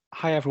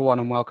Hi everyone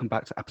and welcome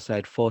back to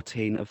episode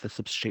 14 of The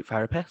Substitute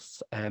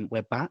Therapists.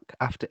 We're back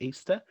after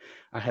Easter.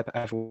 I hope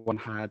everyone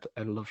had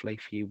a lovely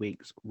few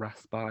weeks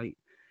respite,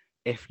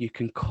 if you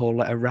can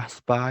call it a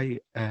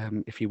respite,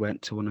 if you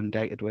weren't too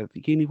inundated with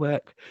uni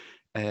work.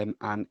 And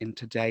in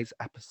today's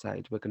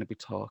episode, we're going to be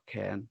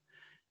talking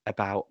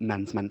about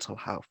men's mental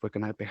health. We're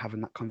going to be having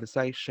that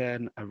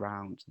conversation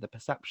around the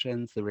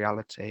perceptions, the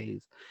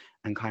realities,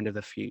 and kind of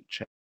the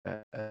future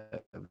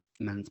of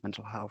men's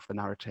mental health, the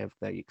narrative,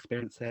 the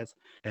experiences.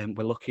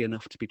 We're lucky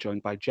enough to be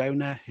joined by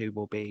Jonah, who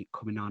will be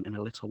coming on in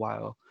a little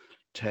while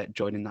to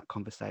join in that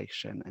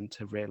conversation and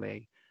to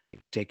really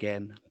dig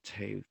in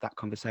to that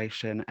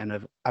conversation.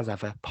 And as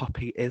ever,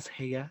 Poppy is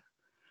here,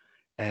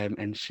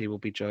 and she will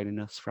be joining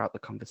us throughout the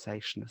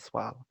conversation as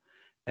well.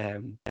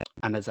 And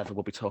as ever,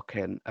 we'll be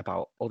talking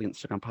about all the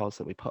Instagram polls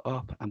that we put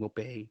up, and we'll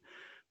be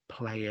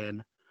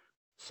playing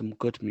some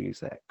good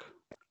music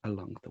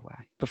along the way.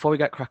 Before we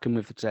get cracking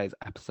with today's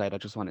episode, I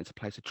just wanted to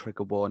place a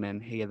trigger warning.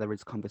 Here there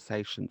is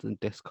conversations and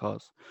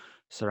discourse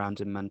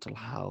surrounding mental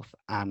health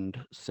and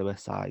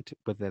suicide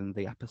within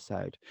the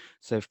episode.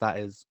 So if that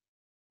is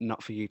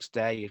not for you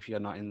today, if you're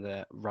not in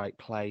the right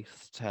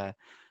place to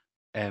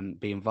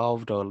be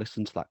involved or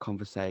listen to that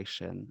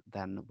conversation,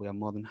 then we are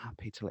more than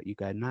happy to let you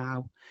go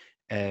now.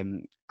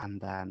 And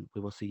then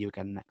we will see you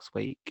again next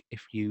week.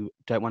 If you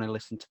don't want to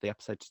listen to the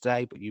episode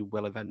today, but you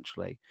will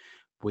eventually,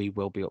 we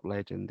will be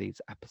uploading these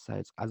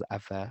episodes as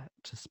ever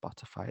to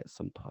Spotify at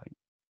some point.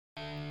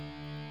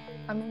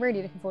 I'm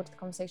really looking forward to the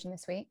conversation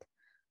this week,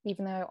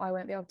 even though I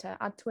won't be able to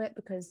add to it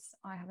because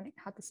I haven't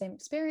had the same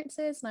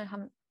experiences and I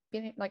haven't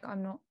been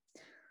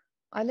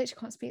I literally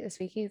can't speak this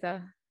week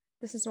either.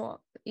 This is what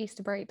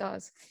Easter break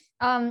does.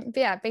 But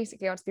yeah,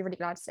 basically I'll just be really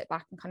glad to sit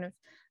back and kind of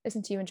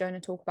listen to you and Jonah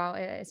talk about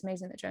it. It's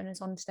amazing that Jonah's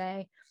on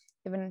today,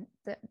 given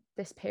that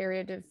this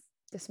period of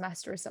the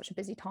semester is such a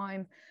busy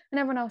time and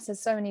everyone else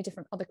has so many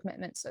different other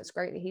commitments. So it's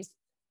great that he's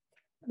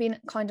been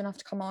kind enough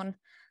to come on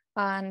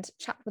and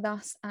chat with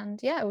us. And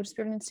yeah, it will just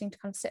be really interesting to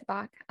kind of sit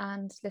back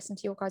and listen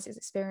to your guys'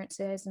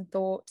 experiences and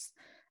thoughts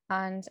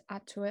and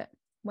add to it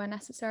where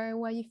necessary,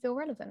 where you feel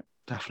relevant.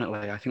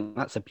 Definitely. I think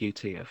that's the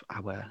beauty of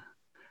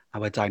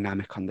our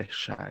dynamic on this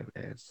show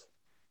is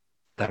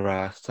there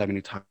are so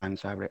many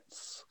times where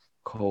it's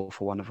call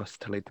for one of us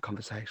to lead the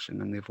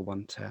conversation and the other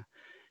one to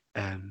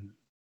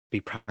be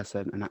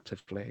present and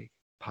actively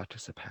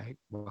participate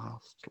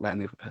whilst letting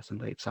the other person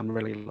lead. So I'm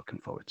really looking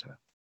forward to it.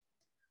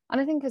 And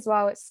I think as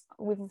well,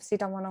 we've obviously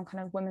done one on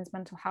kind of women's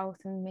mental health,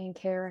 and me and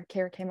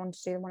Kira came on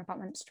to do one about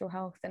menstrual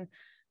health and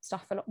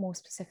stuff a lot more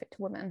specific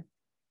to women.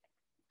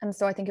 And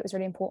so I think it was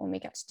really important we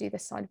get to do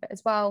this side of it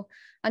as well,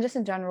 and just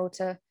in general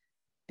to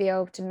be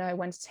able to know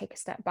when to take a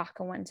step back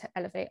and when to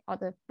elevate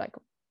other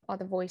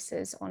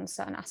voices on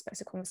certain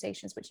aspects of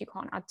conversations which you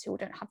can't add to or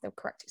don't have the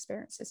correct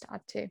experiences to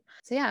add to.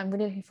 So yeah, I'm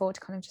really looking forward to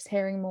kind of just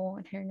hearing more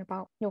and hearing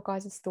about your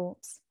guys'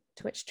 thoughts,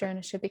 to which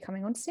Jonah should be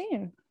coming on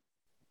soon.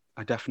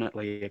 I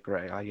definitely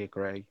agree. I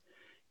agree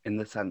in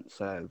the sense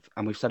of,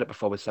 and we've said it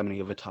before with so many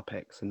other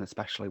topics, and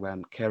especially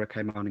when Kira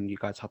came on and you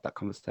guys had that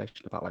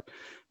conversation about like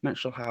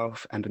mental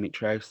health,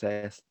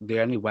 endometriosis,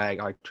 the only way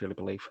I truly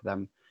believe for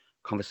them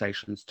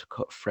conversations to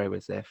cut through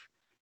is if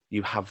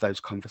you have those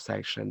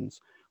conversations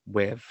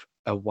with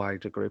a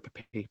wider group of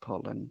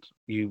people and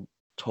you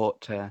talk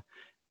to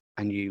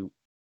and you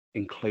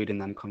include in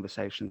them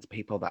conversations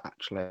people that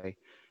actually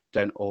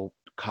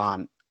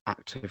can't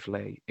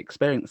actively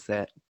experience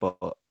it, but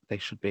they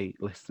should be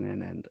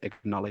listening and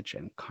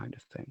acknowledging, kind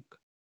of thing,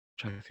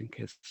 which I think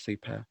is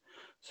super,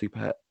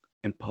 super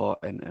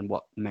important and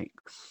what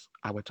makes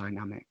our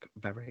dynamic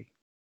very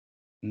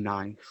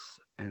nice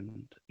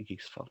and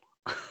useful.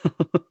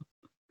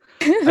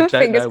 I don't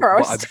Fingers know what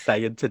I'm crossed.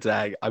 saying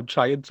today. I'm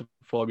trying to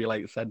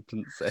formulate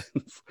sentences,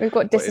 We've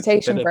got but it's been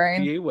dissertation a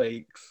brain. few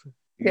weeks.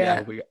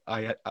 Yeah,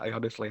 Yeah. I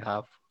honestly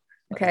have.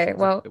 That is Okay,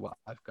 well, exactly what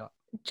I've got.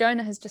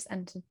 Jonah has just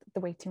entered the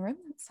waiting room,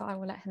 so I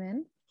will let him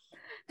in.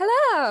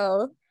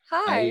 Hello.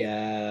 Hey,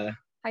 Hi.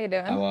 How you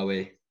doing? how are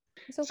we?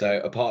 It's all So,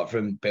 good. apart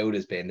from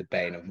builders being the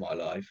bane of my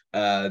life,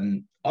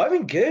 I've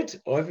been good.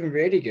 I've been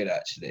really good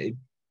actually.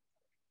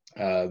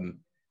 Um,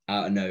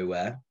 Out of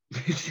nowhere,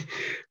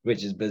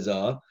 which is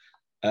bizarre.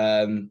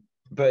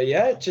 But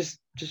yeah, just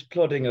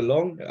plodding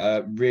along.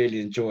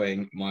 Really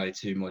enjoying my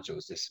two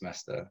modules this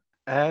semester.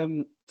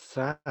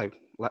 So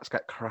let's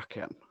get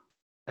cracking.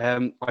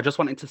 I just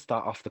wanted to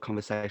start off the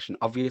conversation.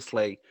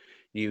 Obviously,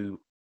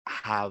 you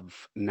have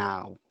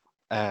now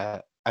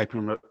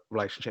open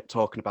relationship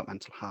talking about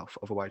mental health.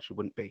 Otherwise, you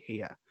wouldn't be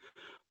here.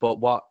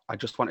 But what I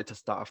just wanted to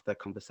start off the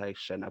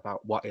conversation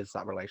about what is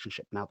that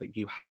relationship now that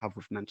you have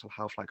with mental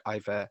health, like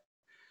either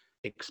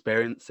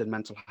experience in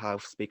mental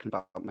health, speaking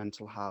about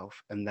mental health,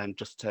 and then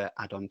just to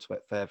add on to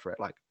it further,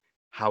 like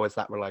how has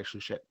that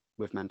relationship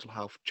with mental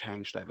health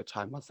changed over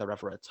time? Was there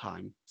ever a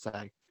time,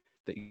 say,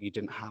 that you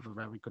didn't have a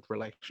very good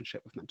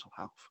relationship with mental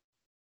health?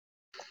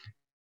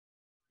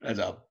 That's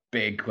a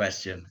big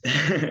question.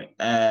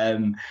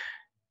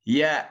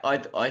 Yeah, I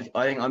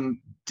think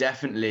I'm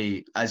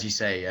definitely, as you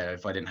say,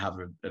 if I didn't have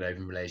an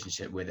open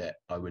relationship with it,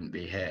 I wouldn't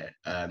be here.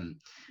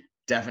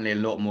 definitely a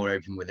lot more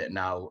open with it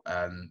now.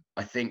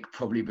 I think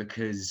probably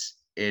because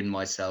in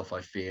myself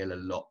I feel a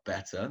lot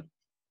better.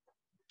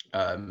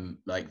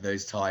 Like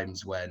those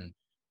times when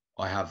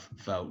I have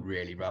felt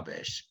really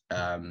rubbish,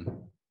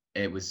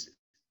 it was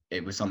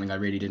something I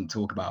really didn't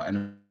talk about.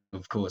 And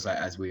of course, like,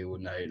 as we all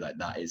know, like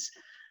that is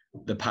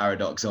the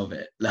paradox of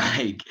it.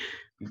 Like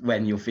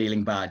when you're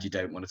feeling bad, you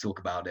don't want to talk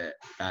about it,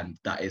 and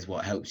that is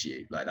what helps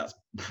you. Like that's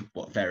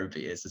what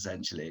therapy is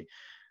essentially.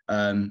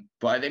 But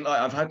I think like,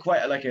 I've had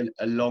quite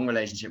a long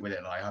relationship with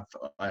it. Like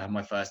I have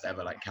my first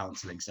ever like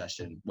counselling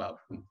session. Well,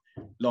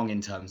 long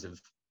in terms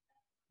of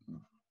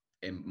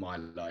in my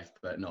life,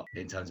 but not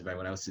in terms of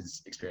everyone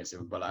else's experience.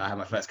 But like, I had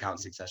my first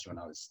counselling session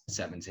when I was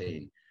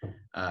 17,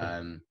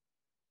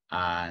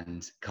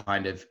 and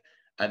kind of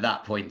at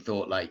that point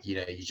thought like, you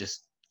know, you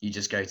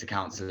just go to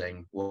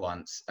counselling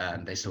once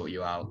and they sort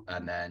you out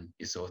and then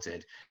you're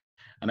sorted.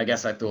 And I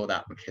guess I thought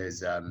that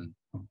because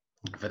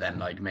for then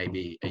like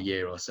maybe a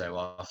year or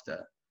so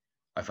after,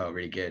 I felt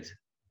really good,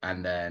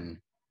 and then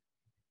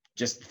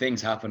just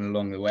things happen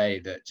along the way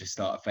that just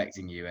start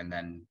affecting you, and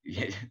then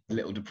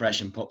little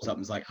depression pops up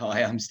and is like,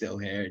 hi, I'm still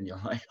here, and you're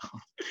like, oh,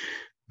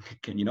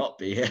 can you not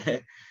be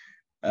here?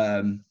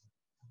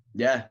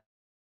 Yeah,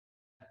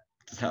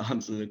 does that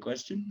answer the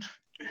question?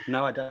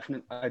 No, I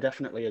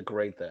definitely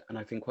agree that, and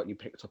I think what you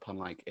picked up on,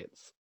 like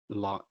it's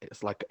long,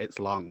 it's like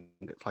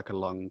a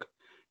long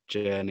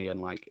journey,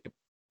 and like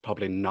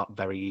probably not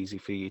very easy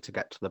for you to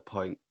get to the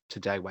point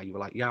today where you were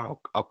like, yeah,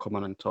 I'll come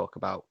on and talk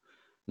about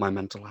my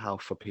mental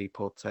health for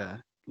people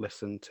to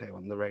listen to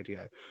on the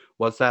radio.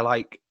 Was there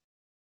like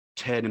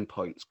turning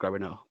points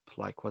growing up?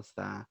 Like, was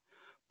there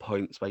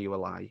points where you were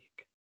like,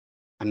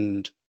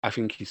 and I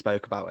think you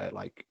spoke about it,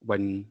 like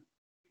when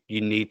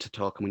you need to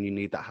talk and when you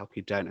need that help,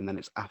 you don't, and then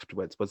it's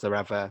afterwards. Was there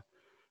ever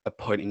a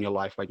point in your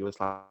life where you was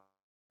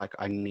like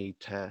I need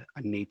to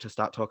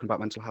start talking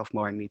about mental health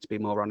more, I need to be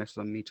more honest,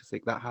 and I need to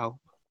seek that help?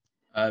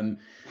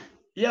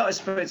 Yeah, I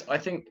suppose I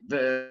think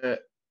the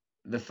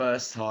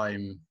first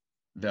time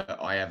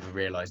that I ever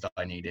realized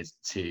I needed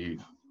to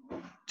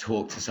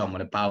talk to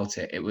someone about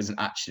it, it wasn't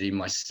actually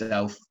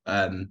myself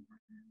admitting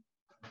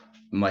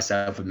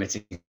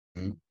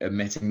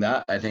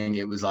that. I think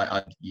it was like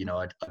I'd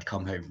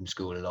come home from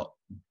school a lot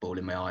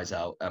bawling my eyes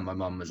out, and my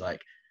mum was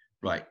like,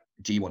 right,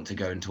 do you want to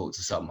go and talk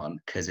to someone,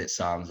 because it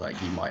sounds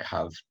like you might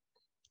have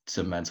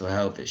some mental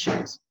health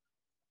issues.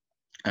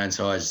 And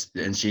so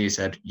and she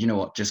said, you know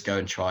what, just go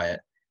and try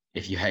it.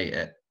 If you hate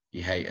it,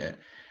 you hate it.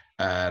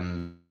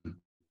 And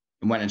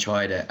went and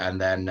tried it, and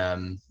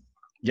then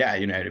yeah,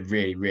 you know, it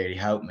really, really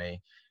helped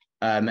me.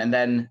 And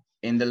then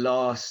in the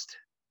last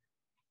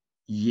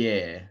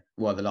year,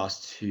 well, the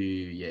last 2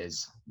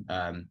 years,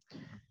 I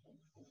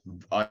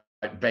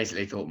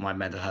basically thought my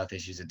mental health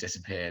issues had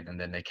disappeared, and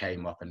then they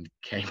came up and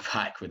came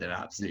back with an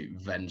absolute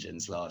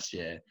vengeance last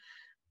year.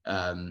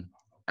 And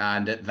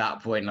at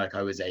that point, like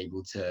I was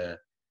able to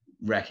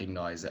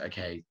recognize that,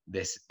 okay,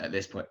 at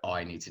this point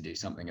I need to do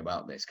something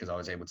about this, because I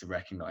was able to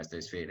recognize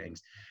those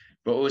feelings.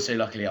 But also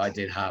luckily I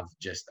did have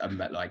just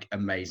like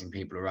amazing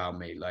people around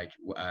me. Like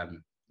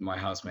my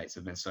housemates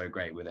have been so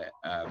great with it,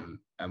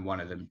 and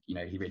one of them, you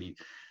know, he really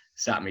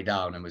sat me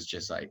down and was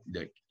just like,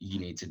 look, you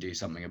need to do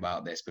something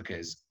about this,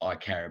 because I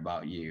care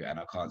about you and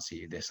I can't see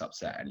you this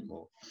upset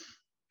anymore.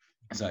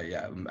 So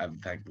yeah, I'm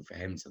thankful for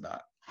him to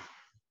that.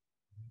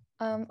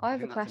 I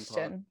have a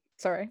question.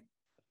 Sorry.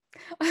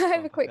 I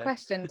have a quick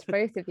question to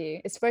both of you.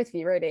 It's both of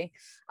you, really.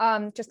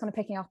 Just kind of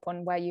picking up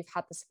on where you've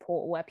had the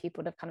support, where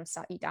people have kind of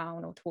sat you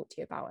down or talked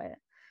to you about it,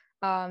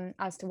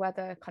 as to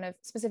whether kind of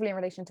specifically in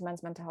relation to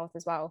men's mental health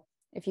as well,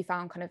 if you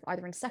found kind of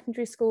either in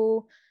secondary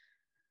school,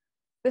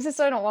 this is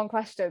so not one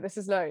question, this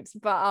is loads,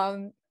 but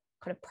kind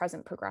of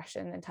present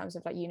progression in terms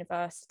of like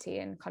university,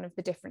 and kind of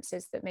the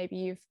differences that maybe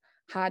you've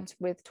had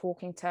with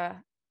talking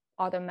to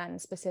other men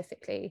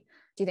specifically.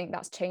 Do you think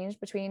that's changed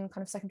between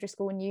kind of secondary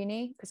school and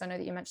uni? Because I know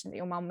that you mentioned that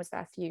your mum was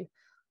there for you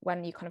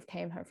when you kind of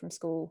came home from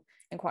school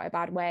in quite a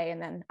bad way, and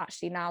then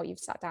actually now you've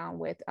sat down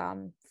with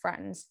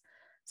friends.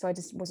 So I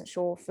just wasn't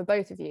sure for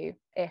both of you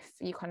if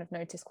you kind of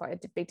noticed quite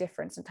a big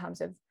difference in terms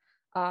of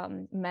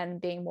men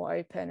being more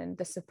open and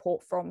the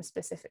support from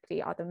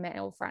specifically other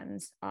male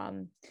friends,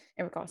 in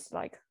regards to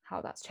like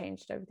how that's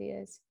changed over the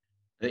years.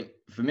 I think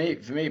for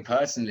me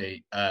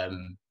personally,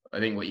 I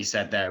think what you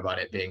said there about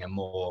it being a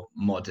more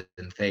modern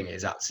thing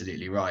is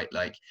absolutely right.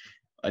 Like,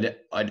 I don't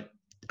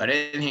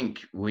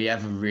think we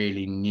ever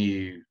really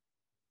knew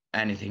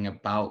anything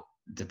about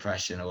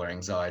depression or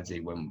anxiety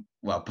when,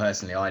 well,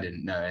 personally, I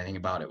didn't know anything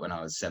about it when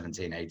I was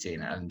 17,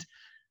 18.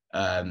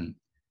 And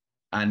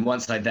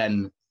once I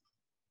then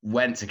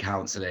went to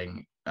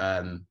counseling,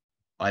 I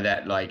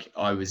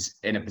was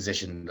in a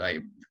position,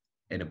 like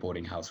in a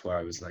boarding house, where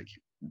I was like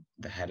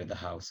the head of the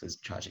house, as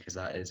tragic as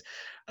that is.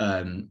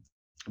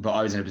 But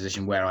I was in a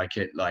position where I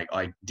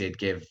did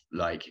give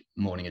like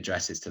morning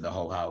addresses to the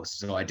whole house.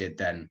 So I did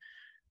then,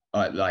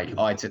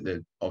 I took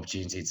the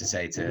opportunity to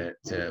say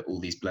to all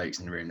these blokes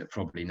in the room that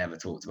probably never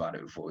talked about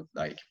it before,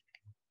 like,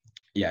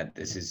 yeah,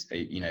 this is,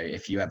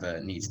 if you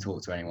ever need to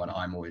talk to anyone,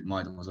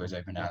 my door's always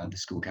open now, and the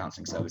school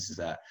counselling service is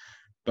there.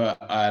 But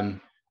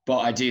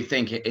I do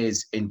think it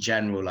is in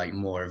general like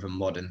more of a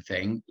modern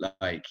thing,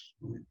 like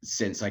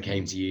since I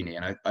came to uni,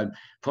 and I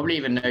probably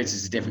even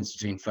noticed the difference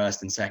between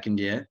first and second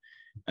year,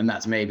 and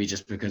that's maybe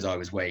just because I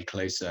was way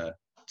closer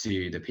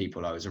to the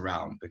people I was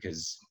around,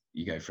 because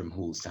you go from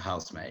halls to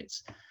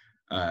housemates.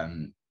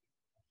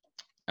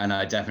 And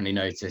I definitely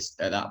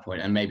noticed at that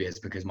point, and maybe it's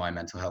because my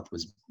mental health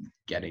was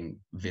getting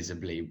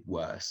visibly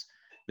worse,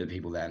 that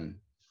people then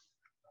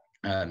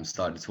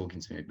started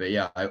talking to me. But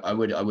yeah, I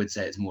would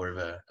say it's more of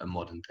a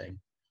modern thing.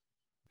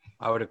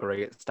 I would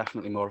agree. It's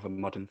definitely more of a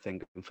modern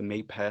thing. And for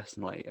me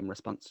personally, in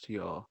response to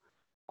your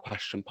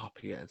question,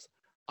 Poppy, is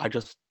I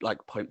just like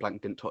point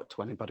blank didn't talk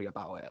to anybody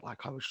about it.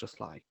 Like I was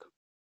just like,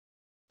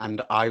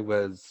 and I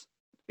was,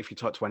 if you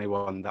talk to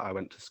anyone that I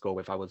went to school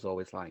with, I was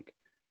always like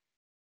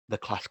the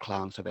class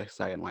clown, so they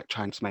say, and like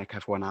trying to make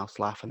everyone else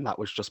laugh. And that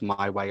was just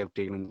my way of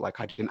dealing. Like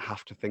I didn't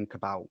have to think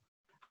about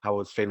how I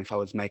was feeling if I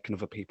was making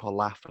other people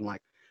laugh. And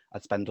like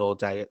I'd spend all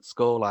day at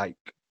school, like,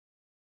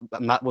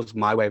 and that was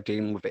my way of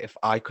dealing with it. If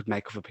I could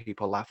make other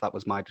people laugh, that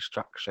was my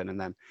distraction. And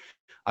then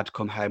I'd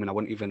come home and I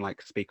wouldn't even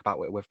like speak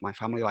about it with my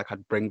family. Like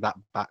I'd bring that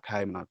back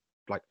home and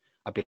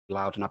I'd be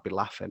loud and I'd be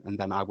laughing, and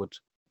then I would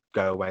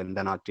go away and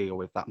then I'd deal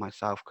with that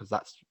myself, because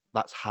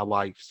that's how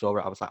I saw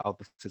it. I was like, oh,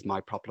 this is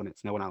my problem.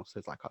 It's no one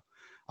else's. Like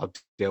I'll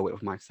deal with it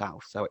with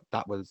myself. So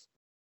that was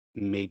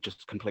me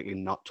just completely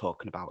not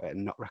talking about it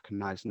and not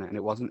recognizing it. And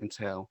it wasn't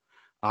until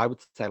I would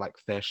say like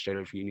first year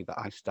of uni that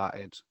I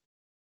started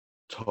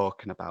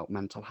talking about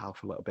mental health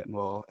a little bit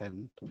more.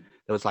 And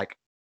there was like,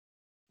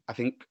 I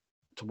think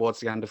towards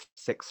the end of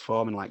sixth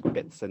form and like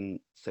bits in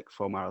sixth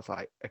form where I was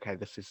like, okay,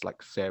 this is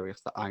like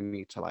serious, that I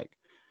need to like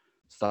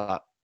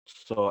start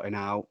sorting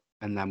out.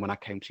 And then when I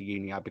came to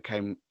uni, I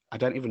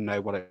don't even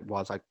know what it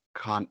was. I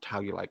can't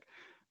tell you like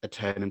a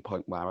turning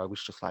point where I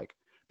was just like,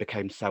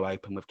 became so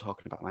open with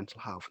talking about mental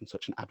health and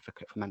such an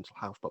advocate for mental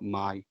health. But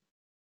my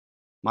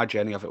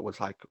journey of it was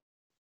like,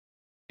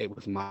 it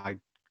was my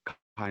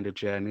kind of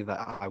journey that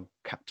I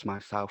kept to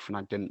myself, and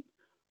I didn't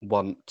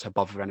want to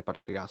bother anybody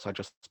else. I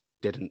just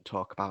didn't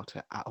talk about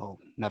it at all.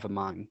 Never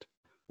mind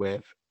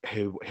with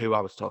who I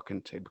was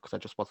talking to, because I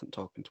just wasn't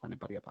talking to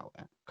anybody about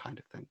it, kind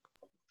of thing.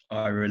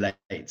 I relate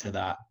to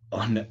that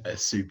on a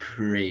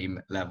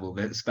supreme level,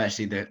 but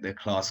especially the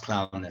class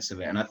clownness of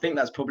it. And I think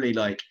that's probably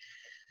like,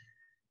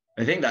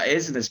 I think that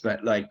is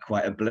like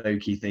quite a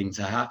blokey thing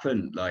to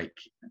happen, like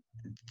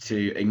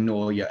to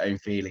ignore your own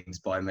feelings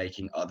by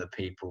making other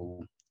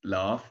people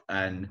laugh.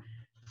 And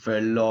for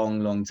a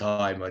long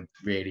time, I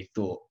really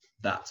thought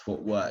that's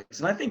what works.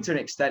 And I think to an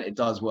extent it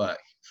does work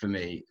for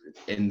me,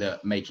 in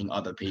that making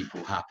other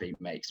people happy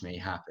makes me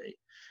happy.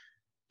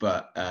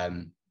 But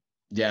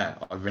yeah,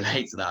 I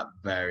relate to that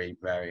very,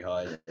 very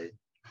highly.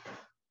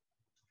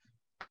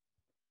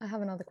 I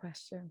have another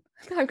question.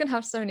 I'm gonna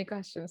have so many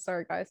questions.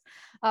 Sorry, guys.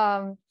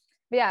 But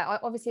yeah,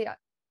 obviously,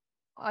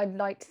 I'd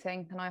like to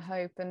think, and I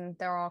hope, and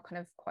there are kind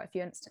of quite a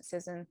few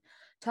instances in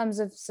terms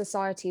of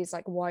society's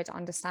like wider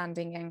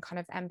understanding and kind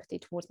of empathy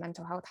towards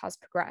mental health has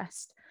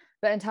progressed.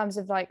 But in terms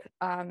of like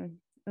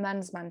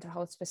men's mental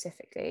health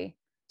specifically,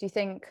 do you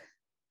think,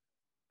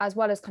 as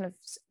well as kind of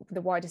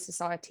the wider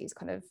society's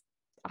kind of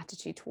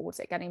attitude towards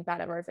it getting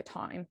better over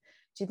time,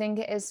 do you think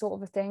it is sort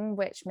of a thing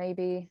which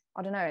maybe,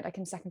 I don't know, like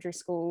in secondary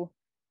school,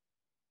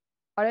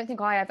 I don't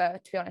think I ever,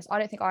 to be honest, I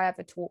don't think I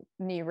ever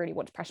knew really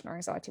what depression or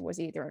anxiety was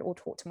either, or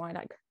talked to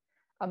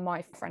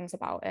my friends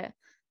about it.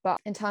 But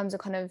in terms of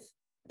kind of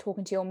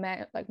talking to your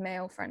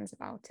male friends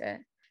about it,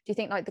 do you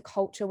think like the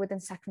culture within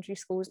secondary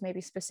schools,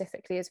 maybe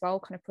specifically as well,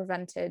 kind of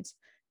prevented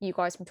you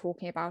guys from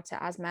talking about it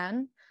as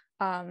men?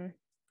 I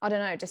don't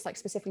know, just like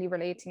specifically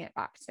relating it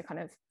back to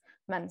kind of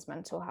men's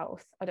mental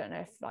health. I don't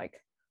know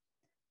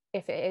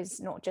if it is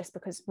not just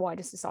because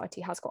wider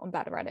society has gotten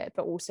better at it,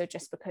 but also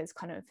just because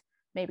kind of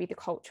maybe the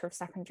culture of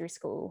secondary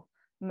school,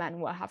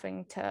 men were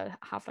having to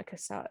have like a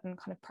certain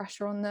kind of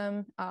pressure on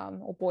them,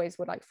 or boys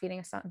were like feeling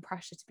a certain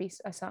pressure to be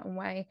a certain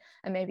way.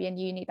 And maybe in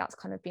uni that's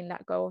kind of been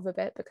let go of a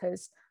bit,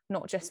 because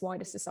not just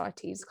wider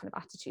society's kind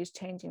of attitudes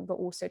changing, but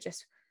also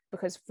just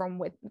because from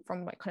like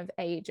kind of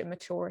age and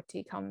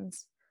maturity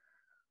comes,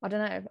 I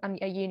don't know,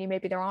 and at uni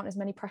maybe there aren't as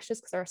many pressures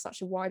because there are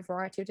such a wide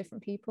variety of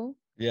different people.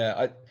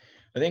 Yeah,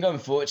 I think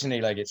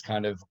unfortunately, like it's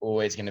kind of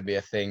always going to be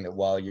a thing that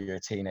while you're a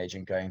teenager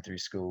and going through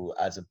school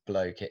as a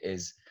bloke, it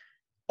is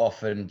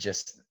often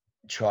just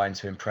trying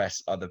to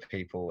impress other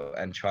people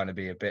and trying to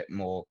be a bit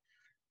more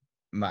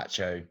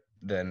macho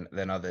than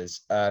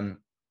others.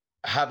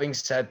 Having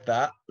said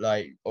that,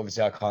 like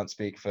obviously I can't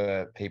speak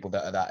for people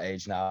that are that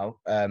age now.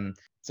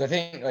 So I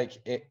think like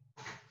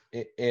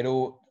it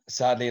all,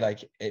 sadly,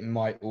 like it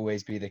might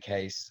always be the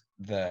case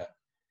that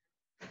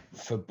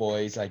for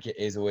boys, like it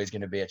is always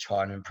going to be a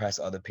try and impress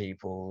other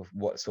people,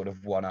 what sort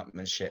of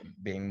one-upmanship,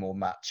 being more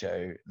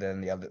macho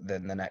than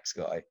the next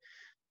guy.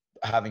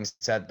 Having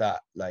said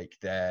that, like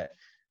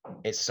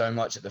it's so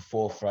much at the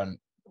forefront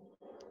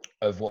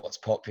of what's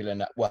popular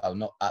now. Well,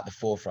 not at the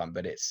forefront,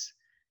 but it's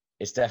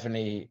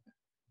definitely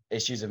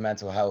issues of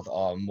mental health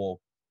are more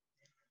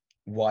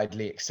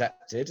widely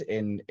accepted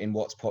in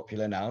what's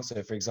popular now.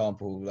 So for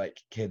example,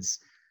 like kids,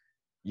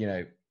 you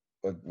know,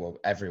 well,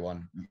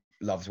 everyone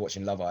loves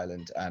watching Love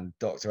Island, and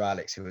Dr.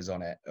 Alex, who was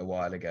on it a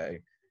while ago,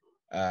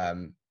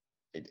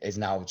 it is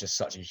now just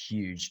such a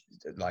huge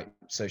like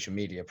social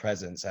media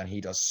presence, and he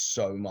does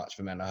so much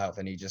for mental health,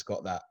 and he just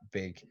got that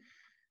big,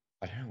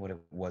 I don't know what it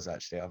was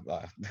actually.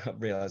 I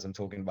realize I'm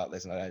talking about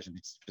this and I actually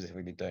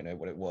specifically don't know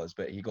what it was,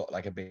 but he got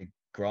like a big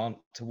grant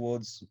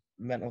towards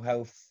mental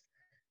health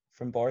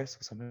from Boris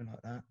or something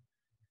like that.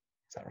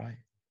 Is that right?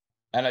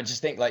 And I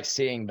just think like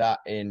seeing that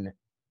in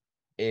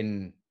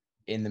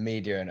the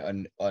media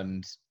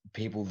and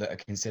people that are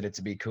considered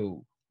to be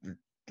cool,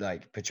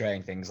 like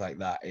portraying things like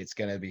that, it's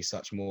going to be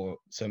so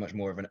much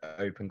more of an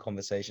open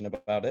conversation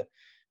about it,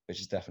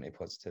 which is definitely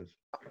positive.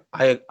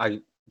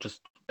 I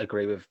just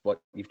agree with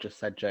what you've just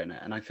said, Jonah,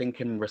 and I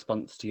think in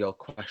response to your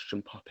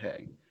question,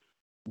 Poppy,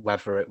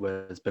 whether it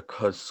was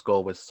because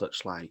school was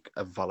such like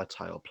a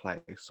volatile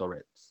place or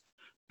it's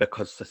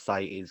because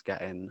society is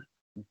getting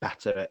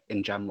better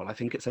in general, I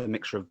think it's a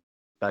mixture of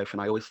both.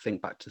 And I always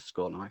think back to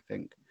school and I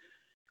think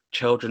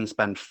children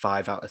spend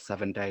 5 out of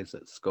 7 days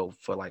at school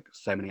for like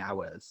so many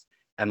hours,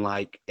 and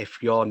like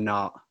if you're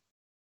not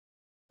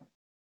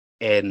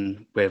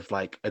in with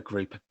like a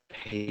group of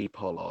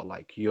people, or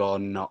like you're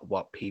not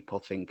what people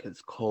think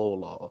is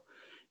cool, or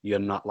you're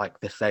not like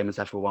the same as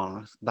everyone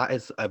else, that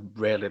is a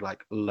really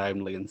like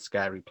lonely and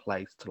scary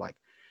place to like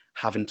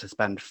having to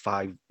spend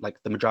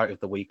the majority of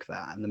the week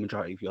there and the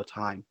majority of your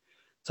time.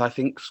 So I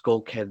think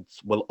school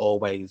kids will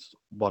always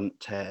want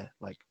to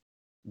like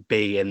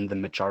be in the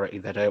majority.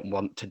 They don't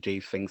want to do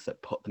things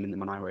that put them in the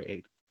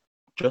minority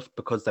just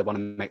because they want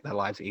to make their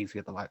lives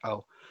easier. They're like,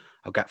 oh,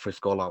 I'll get through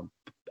school, I'll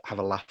have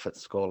a laugh at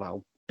school,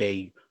 I'll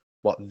be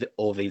what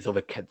all these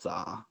other kids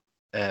are.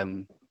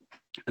 And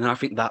I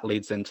think that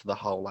leads into the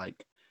whole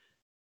like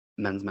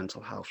men's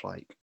mental health.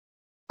 Like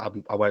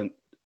I won't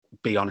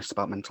be honest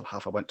about mental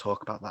health. I won't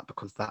talk about that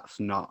because that's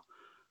not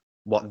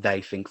what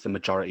they think the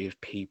majority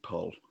of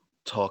people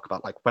talk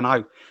about. Like when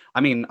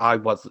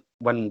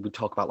when we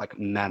talk about like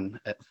men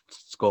at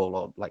school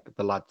or like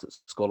the lads at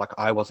school, like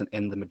I wasn't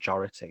in the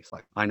majority. So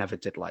like I never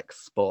did like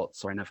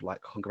sports, or I never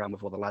like hung around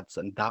with all the lads,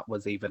 and that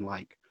was even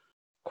like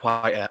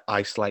quite an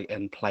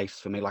isolating place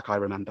for me. Like I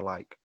remember,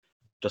 like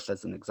just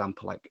as an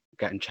example, like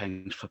getting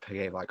changed for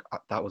PE, like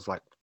that was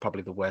like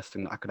probably the worst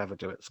thing that I could ever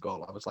do at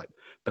school. I was like,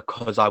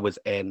 because I was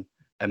in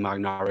a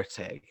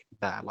minority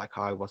there, like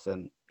I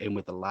wasn't in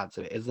with the lads.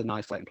 It is an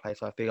isolating place.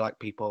 So I feel like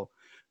people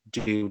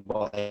do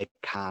what they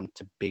can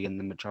to be in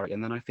the majority.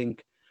 And then I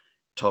think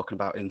talking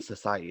about in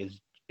society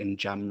is in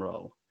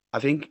general, I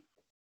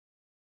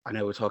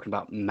know we're talking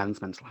about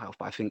men's mental health,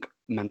 but I think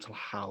mental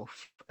health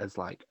as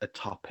like a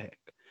topic,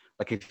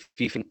 like if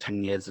you think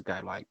 10 years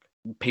ago, like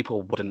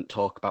people wouldn't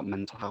talk about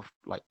mental health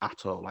like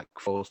at all, like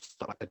forced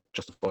to like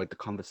just avoid the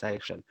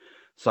conversation.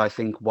 So I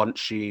think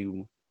once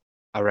you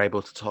are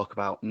able to talk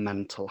about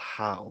mental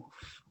health,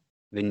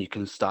 then you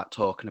can start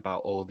talking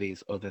about all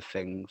these other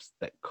things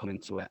that come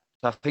into it.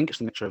 So I think it's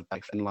a mixture of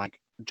both. And like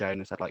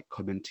Jonah said, like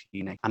coming to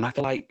uni. And I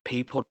feel like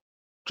people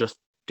just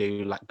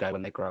do let go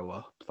when they grow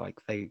up. Like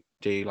they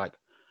do like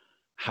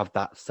have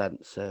that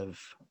sense of,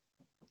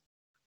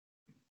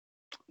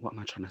 what am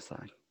I trying to say?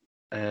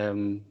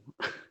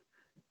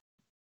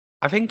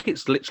 I think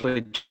it's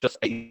literally just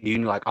at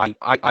uni. Like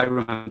I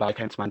remember I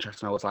came to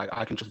Manchester and I was like,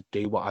 I can just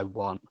do what I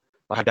want.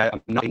 Like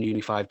I'm not in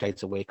uni 5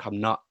 days a week.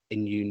 I'm not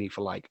in uni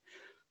for like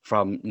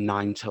from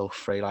 9 till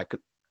 3. Like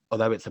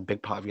although it's a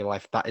big part of your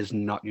life, that is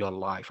not your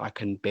life. I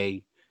can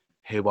be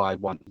who I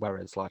want.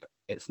 Whereas like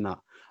it's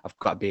not. I've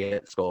got to be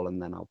at school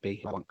and then I'll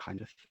be who I want,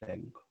 kind of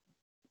thing.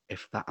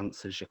 If that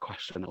answers your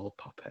question at all,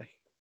 Poppy.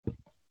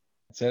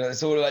 So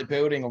it's all like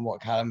building on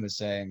what Callum was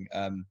saying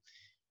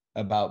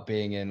about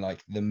being in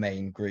like the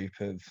main group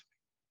of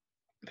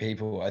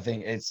people. I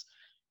think it's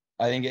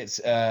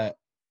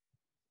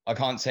I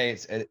can't say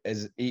it's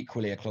as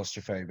equally a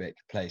claustrophobic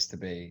place to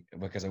be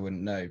because I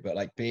wouldn't know, but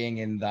like being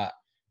in that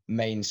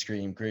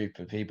mainstream group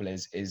of people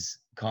is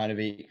kind of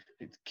it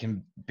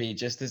can be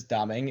just as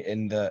damning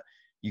in that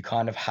you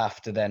kind of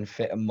have to then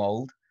fit a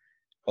mold.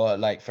 Or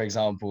like for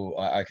example,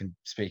 I can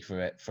speak for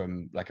it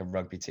from like a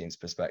rugby team's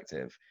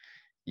perspective.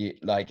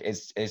 Like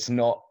it's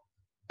not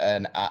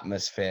an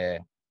atmosphere.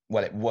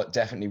 Well, what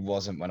definitely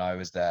wasn't when I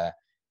was there.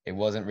 It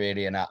wasn't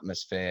really an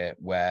atmosphere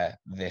where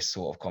this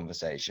sort of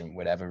conversation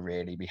would ever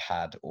really be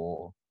had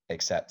or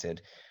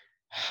accepted.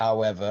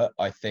 However,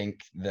 I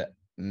think that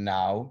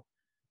now,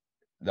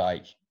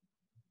 like,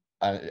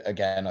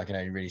 again, I can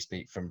only really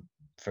speak from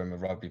a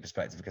rugby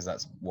perspective because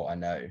that's what I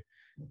know.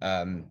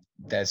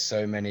 There's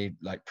so many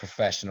like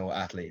professional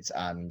athletes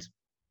and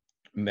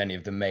many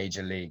of the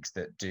major leagues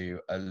that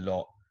do a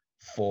lot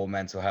for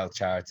mental health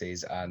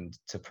charities and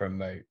to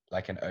promote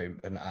like an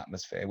open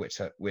atmosphere,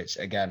 which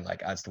again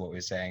like adds to what we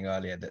were saying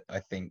earlier, that I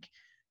think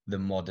the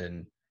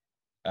modern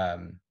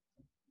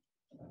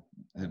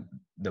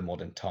the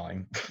modern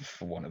time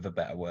for want of a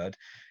better word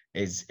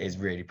is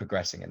really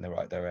progressing in the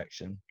right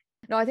direction.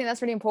 No, I think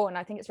that's really important.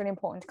 I think it's really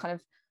important to kind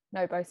of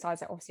know both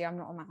sides. Like, obviously I'm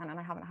not a man and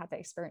I haven't had the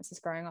experiences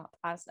growing up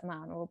as a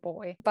man or a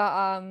boy,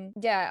 but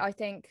yeah, I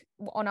think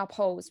on our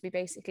polls we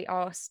basically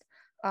asked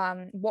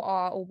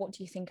what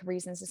do you think are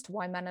reasons as to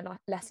why men are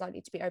less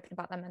likely to be open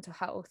about their mental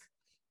health.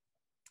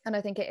 And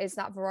I think it is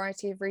that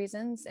variety of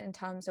reasons, in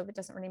terms of it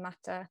doesn't really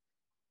matter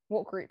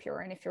what group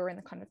you're in, if you're in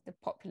the kind of the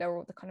popular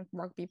or the kind of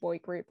rugby boy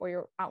group, or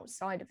you're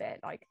outside of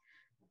it, like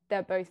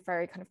they're both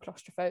very kind of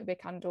claustrophobic,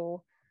 and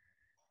or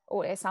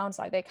it sounds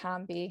like they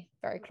can be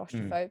very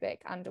claustrophobic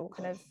and or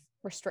kind of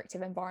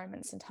restrictive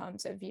environments, in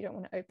terms of you don't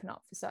want to open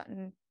up for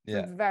certain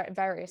for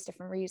various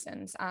different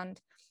reasons. And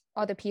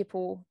other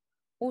people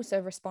also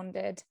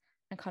responded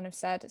and kind of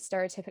said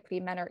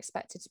stereotypically men are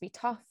expected to be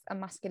tough, and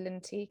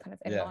masculinity kind of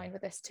in line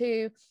with this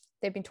too.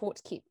 They've been taught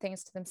to keep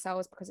things to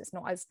themselves because it's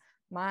not as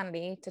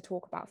manly to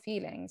talk about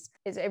feelings.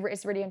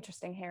 It's really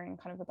interesting hearing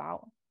kind of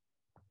about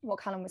what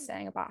Callum was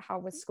saying about how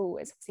with school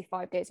it's obviously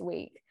 5 days a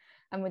week,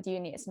 and with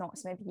uni it's not.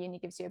 So maybe uni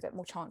gives you a bit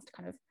more chance to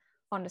kind of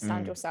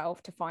understand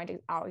yourself, to find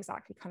out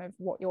exactly kind of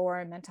what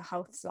your own mental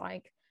health's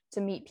like,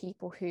 to meet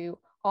people who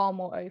are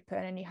more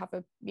open, and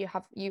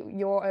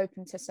you're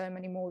open to so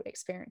many more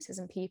experiences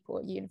and people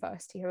at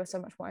university who are so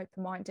much more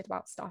open-minded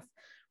about stuff,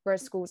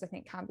 whereas schools I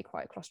think can be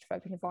quite a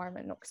claustrophobic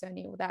environment, not because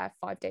only you're there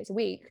 5 days a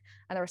week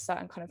and there are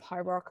certain kind of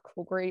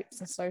hierarchical groups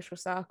and social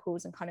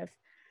circles, and kind of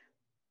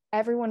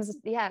everyone's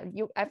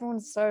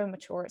so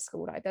mature at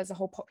school. Like there's a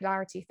whole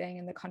popularity thing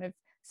and the kind of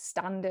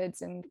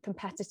standards and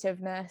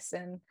competitiveness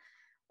and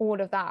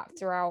all of that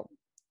throughout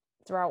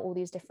all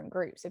these different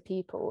groups of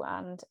people.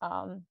 And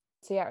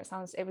so yeah,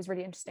 it was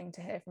really interesting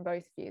to hear from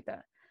both of you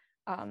that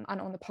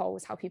and on the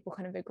polls how people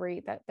kind of agree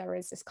that there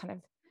is this kind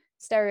of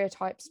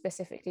stereotype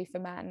specifically for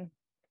men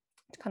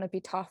to kind of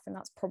be tough, and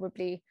that's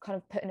probably kind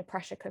of put in a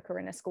pressure cooker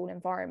in a school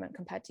environment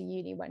compared to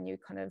uni, when you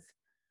kind of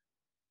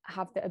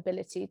have the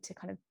ability to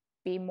kind of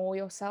be more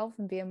yourself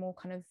and be a more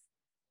kind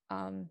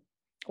of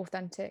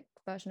authentic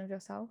version of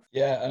yourself.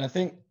 Yeah, and I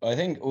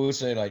think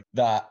also like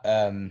that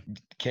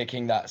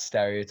kicking that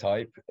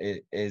stereotype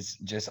is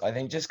just, I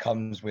think just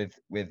comes with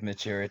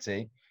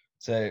maturity.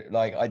 So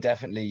like I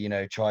definitely, you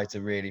know, try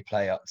to really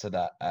play up to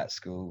that at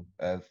school,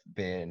 of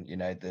being, you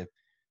know, the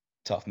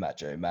tough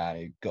macho man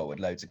who got with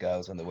loads of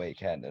girls on the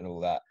weekend and all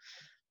that.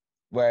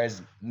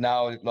 Whereas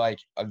now, like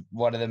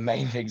one of the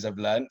main things I've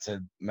learned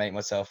to make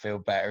myself feel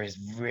better is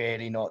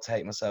really not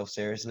take myself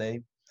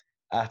seriously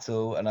at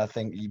all. And I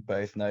think you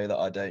both know that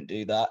I don't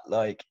do that.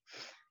 Like,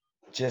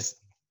 just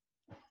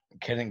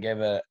couldn't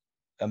give a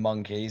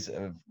monkeys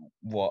of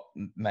what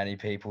many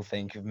people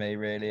think of me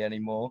really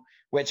anymore,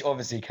 which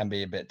obviously can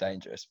be a bit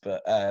dangerous,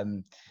 but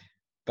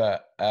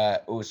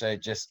also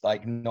just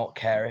like not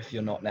care if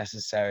you're not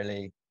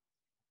necessarily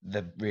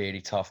the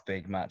really tough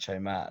big macho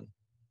man.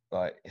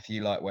 Like if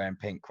you like wearing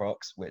pink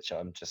Crocs, which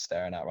I'm just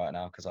staring at right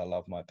now because I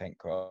love my pink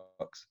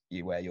Crocs,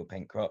 you wear your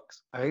pink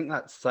Crocs. I think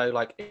that's so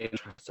like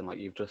interesting, like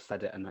you've just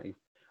said it, and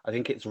I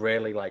think it's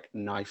really like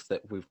nice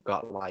that we've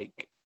got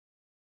like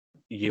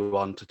you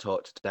on to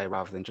talk to today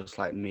rather than just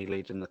like me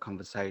leading the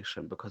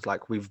conversation, because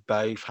like we've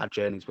both had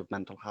journeys with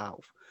mental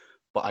health,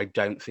 but I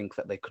don't think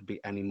that they could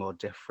be any more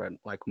different.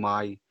 Like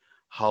my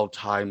whole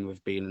time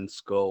of being in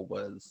school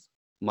was,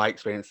 my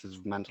experiences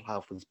with mental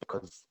health was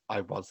because I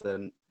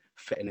wasn't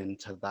fitting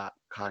into that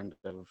kind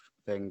of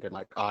thing, and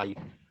like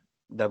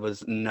there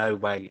was no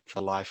way for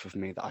the life of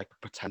me that I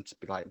could pretend to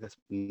be like this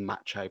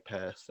macho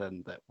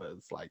person that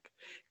was like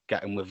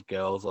getting with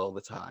girls all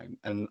the time.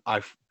 And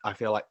I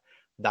feel like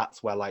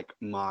that's where like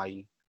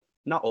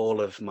not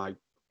all of my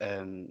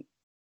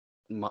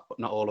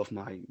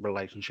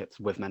relationships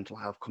with mental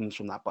health comes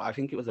from that, but I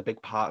think it was a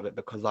big part of it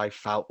because I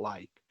felt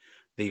like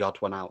the odd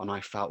one out, and I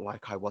felt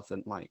like I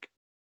wasn't like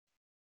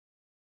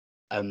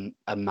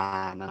a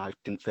man, and I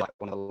didn't feel like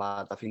one of the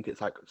lads. I think it's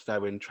like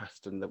so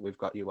interesting that we've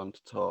got you on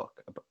to talk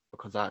about,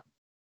 because our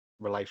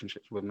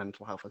relationships with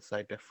mental health are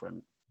so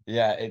different.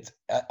 Yeah,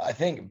 I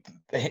think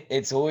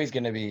it's always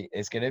going to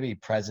be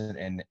present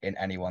in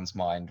anyone's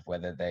mind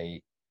whether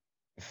they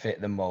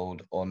fit the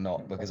mold or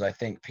not, because I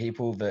think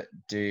people that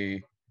do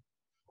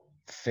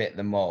fit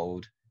the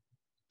mold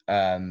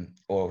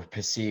or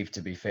perceived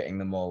to be fitting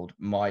the mold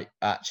might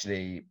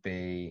actually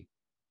be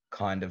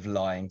kind of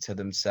lying to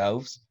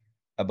themselves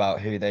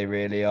about who they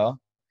really are.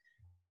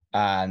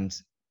 And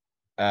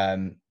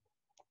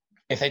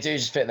if they do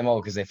just fit the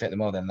mold because they fit the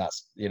mold, then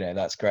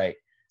that's great.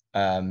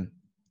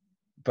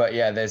 But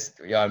yeah,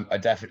 I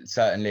definitely,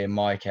 certainly in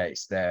my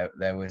case, there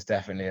was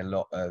definitely a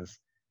lot of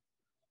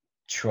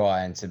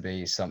trying to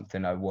be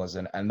something I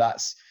wasn't, and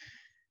that's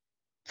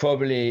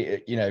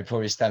probably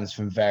stems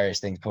from various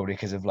things, probably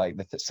because of like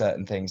the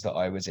certain things that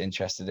I was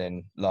interested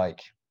in,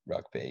 like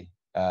rugby,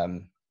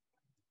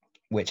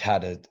 which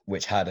had a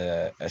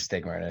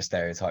stigma and a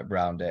stereotype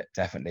around it,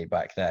 definitely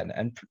back then,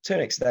 and to an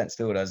extent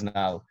still does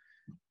now,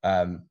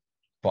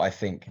 but I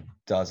think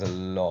does a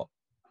lot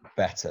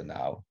better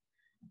now.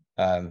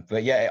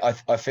 But yeah,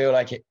 I feel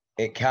like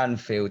it can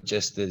feel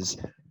just as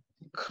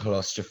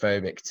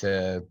claustrophobic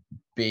to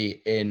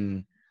be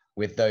in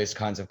with those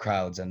kinds of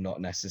crowds and not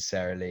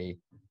necessarily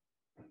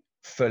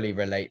fully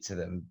relate to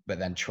them, but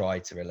then try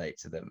to relate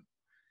to them.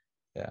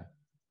 Yeah.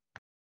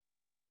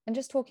 And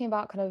just talking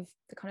about kind of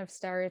the kind of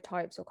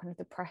stereotypes or kind of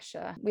the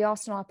pressure, we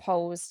asked in our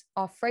polls,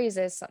 are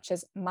phrases such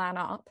as man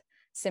up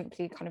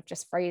simply kind of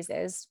just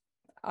phrases,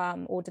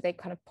 or do they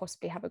kind of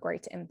possibly have a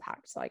greater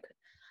impact? Like,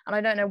 and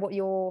I don't know what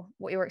your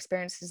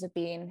experiences have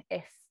been,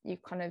 if you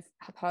kind of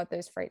have heard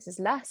those phrases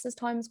less as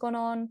time's gone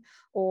on,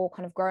 or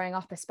kind of growing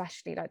up,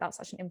 especially, like that's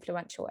such an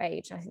influential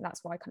age. And I think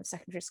that's why kind of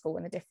secondary school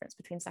and the difference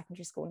between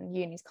secondary school and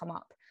uni's come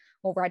up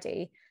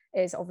already,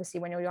 is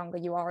obviously when you're younger,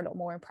 you are a lot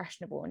more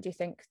impressionable. And do you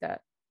think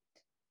that,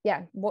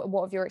 yeah,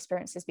 what have your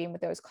experiences been with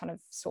those kind of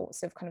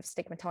sorts of kind of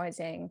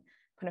stigmatizing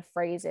kind of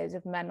phrases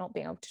of men not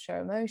being able to show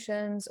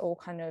emotions, or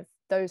kind of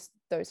those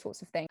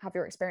sorts of things? Have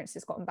your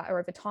experiences gotten better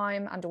over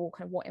time, and or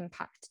kind of what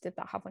impact did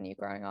that have on you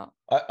growing up?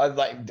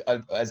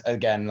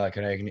 Again, like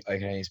I can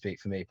only speak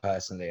for me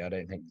personally. I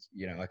don't think,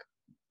 like,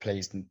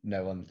 please,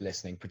 no one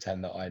listening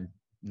pretend that I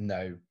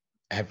know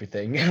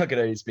everything. I can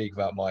only speak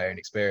about my own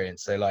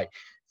experience. So like,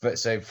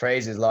 so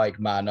phrases like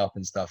man up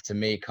and stuff to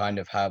me kind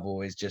of have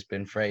always just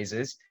been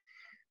phrases.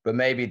 But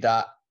maybe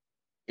that,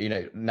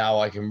 now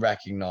I can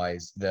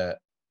recognize that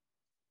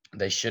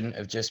they shouldn't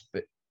have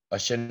I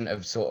shouldn't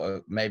have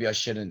maybe I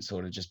shouldn't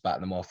sort of just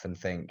bat them off and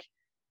think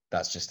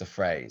that's just a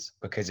phrase,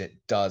 because it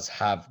does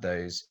have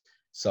those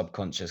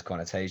subconscious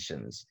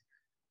connotations.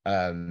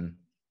 Was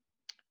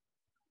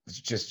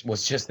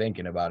just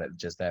thinking about it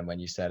just then when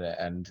you said it,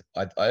 and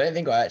I don't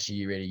think I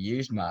actually really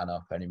use man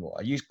up anymore.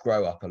 I use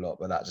grow up a lot,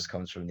 but that just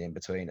comes from the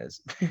in-betweeners.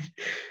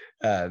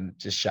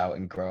 Just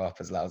shouting grow up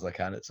as loud as I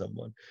can at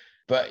someone.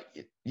 But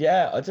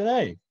yeah, I don't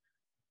know.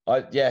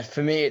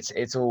 For me,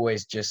 it's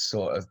always just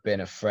sort of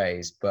been a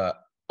phrase,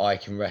 but I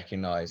can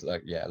recognize,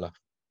 like I'm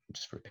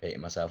just repeating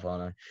myself,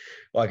 aren't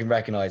I? I can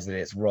recognize that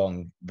it's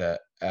wrong,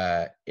 that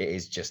it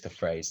is just a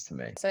phrase to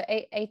me. So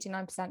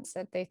 89%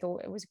 said they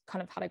thought it was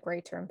kind of had a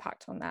greater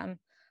impact on them,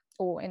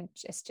 or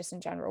just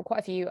in general. Quite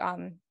a few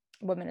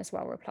women as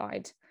well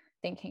replied,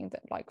 thinking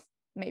that like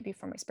maybe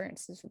from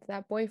experiences with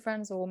their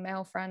boyfriends or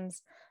male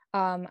friends.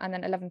 And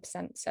then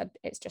 11% said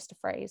it's just a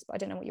phrase. But I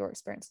don't know what your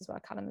experiences were,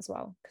 Callum, as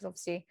well, because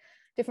obviously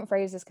different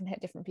phrases can hit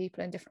different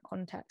people in different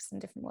contexts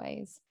and different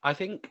ways. I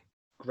think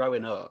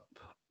growing up,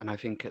 and I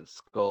think at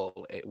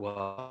school, it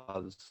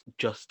was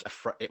just a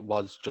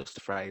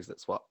phrase.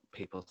 That's what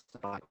people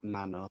said, like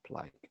man up,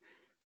 like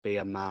be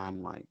a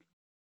man, like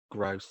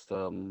grow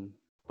some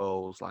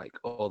balls, like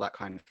all that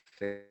kind of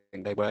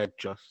thing. They were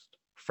just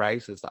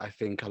phrases that I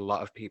think a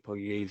lot of people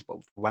use, but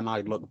when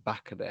I look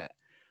back at it,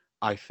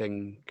 I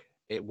think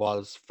it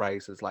was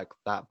phrases like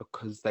that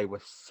because they were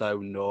so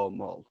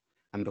normal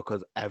and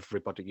because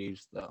everybody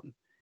used them.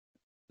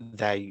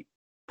 They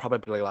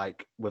probably,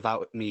 like,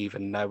 without me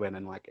even knowing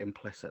and like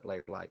implicitly,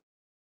 like,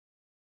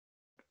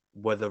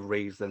 were the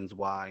reasons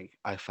why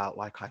I felt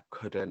like I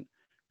couldn't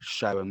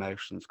show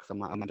emotions, because I'm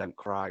like, I don't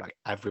cry. Like,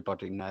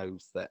 everybody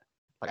knows that,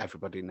 like,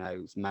 everybody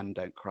knows men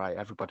don't cry.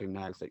 Everybody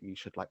knows that you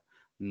should, like,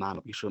 man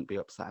up. You shouldn't be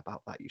upset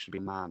about that. You should be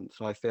man.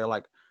 So I feel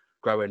like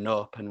growing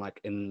up and like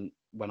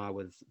when I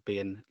was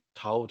being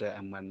told it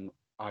and when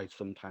I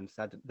sometimes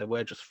said it, there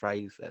were just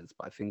phrases.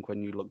 But I think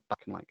when you look back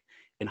and like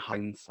in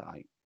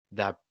hindsight,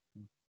 they're,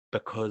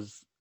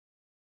 because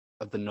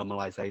of the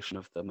normalization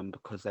of them and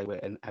because they were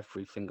in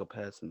every single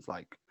person's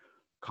like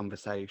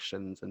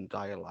conversations and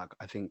dialogue,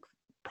 I think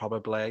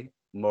probably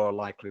more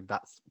likely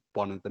that's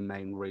one of the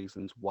main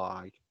reasons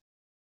why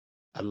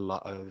a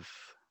lot of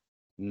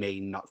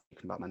me not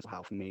thinking about mental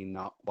health, me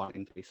not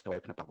wanting to be so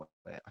open about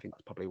it, I think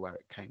that's probably where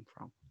it came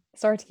from.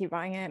 Sorry to keep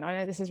buying in.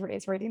 I know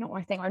it's really not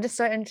my thing. I'm just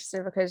so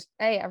interested because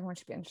everyone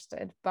should be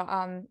interested. But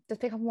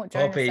just pick up on what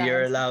Jonah Poppy, said.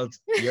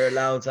 you're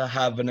allowed to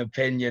have an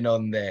opinion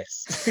on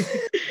this.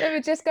 No,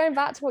 but just going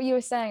back to what you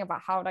were saying about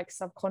how like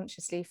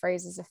subconsciously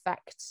phrases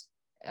affect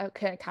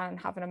can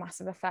have a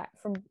massive effect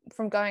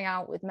from going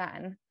out with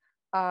men,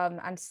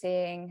 and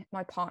seeing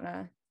my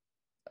partner,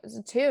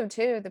 two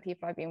of the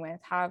people I've been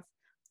with have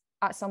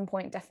at some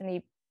point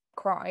definitely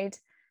cried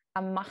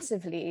and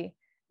massively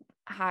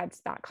had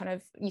that kind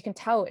of, you can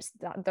tell it's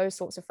that those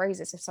sorts of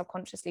phrases have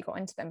subconsciously got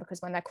into them,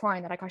 because when they're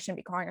crying, they're like, I shouldn't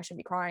be crying,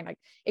 like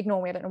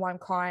ignore me, I don't know why I'm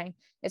crying.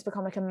 It's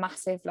become like a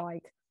massive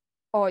like,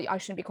 oh, I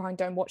shouldn't be crying,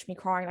 don't watch me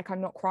crying, like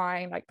I'm not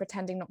crying, like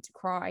pretending not to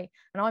cry.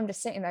 And I'm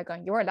just sitting there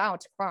going, you're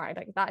allowed to cry,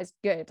 like that is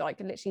good, like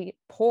literally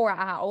pour it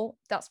out,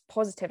 that's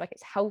positive, like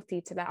it's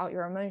healthy to let out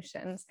your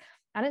emotions.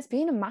 And it's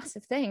been a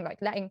massive thing, like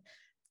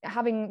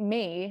having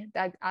me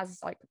that as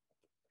like,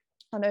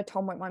 I know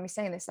Tom won't mind me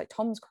saying this, like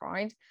Tom's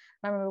cried. And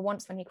I remember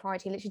once when he cried,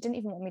 he literally didn't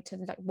even want me to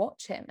like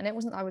watch him. And it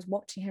wasn't that I was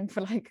watching him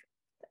for like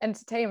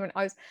entertainment.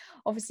 I was,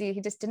 obviously he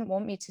just didn't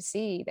want me to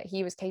see that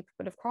he was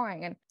capable of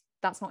crying. And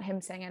that's not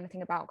him saying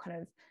anything about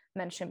kind of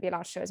men shouldn't be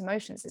allowed to show his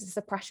emotions. It's just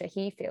the pressure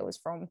he feels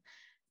from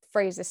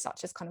phrases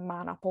such as kind of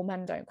man up or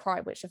men don't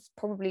cry, which have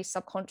probably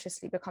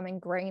subconsciously become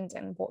ingrained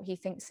in what he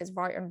thinks is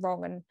right and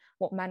wrong and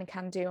what men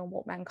can do and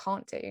what men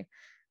can't do,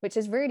 which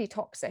is really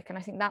toxic. And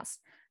I think that's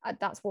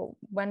that's what,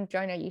 when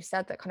Jonah, you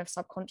said that kind of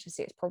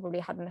subconsciously it's probably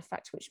had an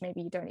effect which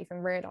maybe you don't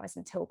even realize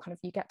until kind of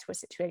you get to a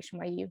situation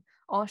where you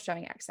are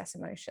showing excess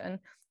emotion.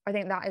 I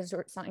think that is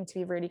something to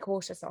be really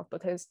cautious of,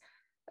 because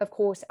of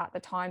course at the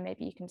time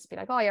maybe you can just be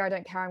like, oh yeah, I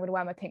don't care, I'm going to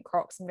wear my pink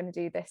Crocs, I'm going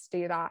to do this,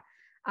 do that,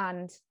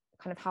 and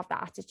kind of have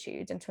that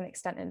attitude. And to an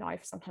extent in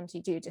life, sometimes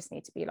you do just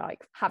need to be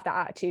like, have that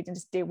attitude and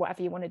just do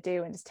whatever you want to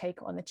do and just take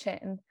it on the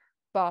chin.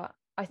 But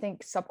I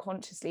think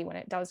subconsciously, when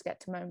it does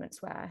get to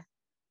moments where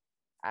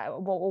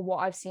what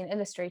I've seen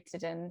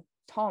illustrated in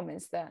Tom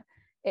is that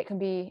it can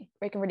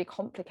really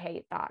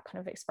complicate that kind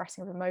of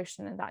expressing of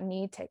emotion and that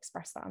need to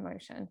express that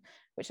emotion,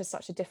 which is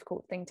such a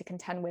difficult thing to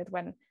contend with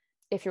when,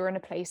 if you're in a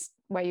place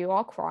where you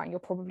are crying, you're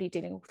probably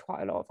dealing with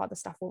quite a lot of other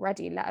stuff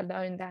already, let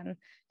alone then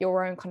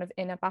your own kind of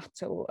inner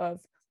battle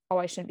of, oh,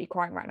 I shouldn't be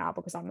crying right now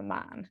because I'm a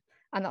man.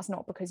 And that's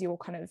not because you're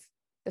kind of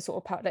the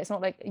sort of it's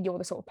not like you're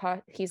the sort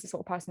of he's the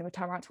sort of person who would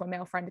turn around to a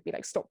male friend and be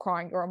like, stop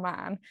crying, you're a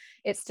man.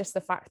 It's just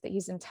the fact that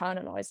he's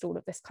internalized all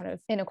of this kind of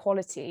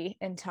inequality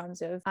in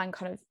terms of, and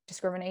kind of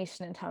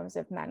discrimination in terms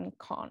of, men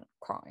can't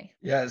cry.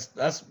 Yeah,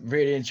 that's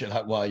really interesting.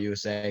 Like while you were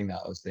saying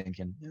that, I was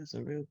thinking, it's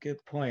a real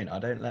good point. I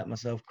don't let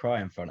myself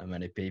cry in front of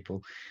many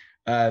people.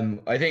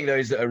 I think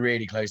those that are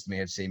really close to me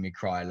have seen me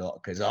cry a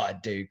lot, because I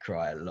do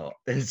cry a lot.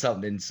 And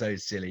something so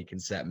silly can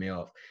set me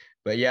off.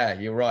 But yeah,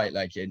 you're right.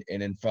 Like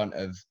in front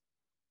of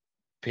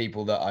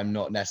people that I'm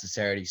not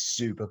necessarily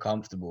super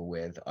comfortable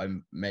with, I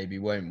maybe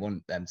won't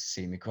want them to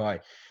see me cry.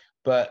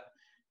 But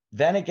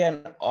then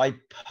again, I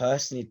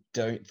personally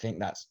don't think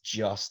that's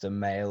just a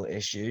male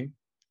issue.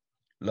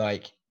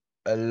 Like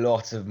a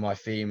lot of my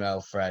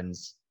female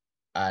friends,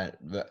 and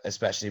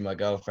especially my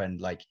girlfriend,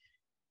 like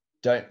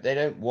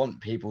don't want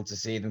people to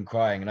see them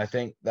crying. And I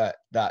think that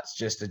that's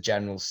just a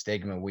general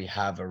stigma we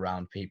have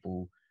around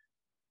people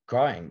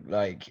crying.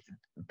 Like,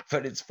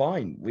 but it's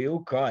fine, we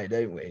all cry,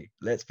 don't we?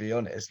 Let's be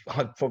honest.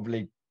 I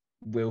probably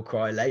will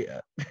cry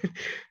later,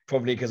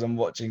 probably because I'm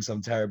watching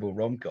some terrible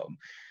rom-com.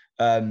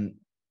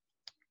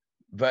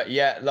 But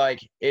yeah, like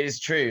it is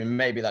true,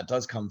 maybe that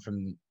does come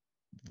from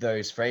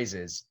those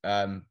phrases.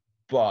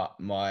 But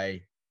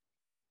my,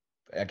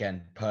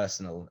 again,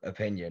 personal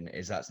opinion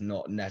is that's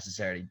not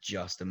necessarily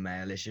just a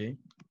male issue.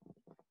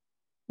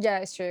 Yeah,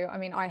 it's true. I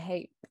mean, I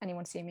hate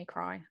anyone seeing me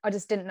cry. I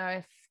just didn't know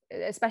if,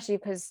 especially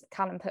because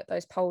Callum put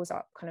those polls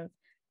up kind of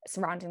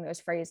surrounding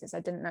those phrases, I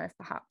didn't know if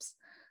perhaps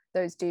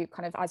those do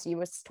kind of, as you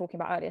were talking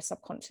about earlier,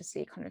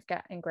 subconsciously kind of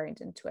get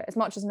ingrained into it. As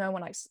much as no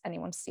one likes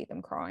anyone to see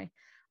them cry,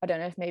 I don't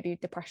know if maybe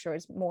the pressure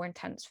is more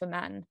intense for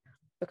men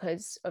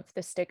because of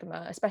the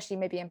stigma, especially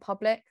maybe in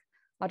public.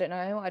 I don't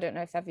know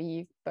if ever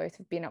you both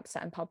have been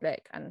upset in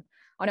public, and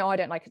I know I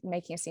don't like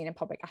making a scene in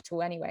public at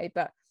all anyway,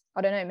 but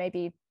I don't know,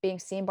 maybe being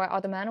seen by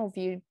other men or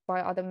viewed by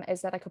other men,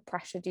 is there like a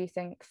pressure, do you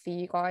think, for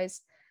you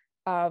guys,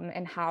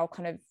 and how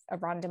kind of a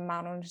random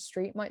man on the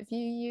street might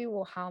view you,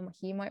 or how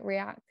he might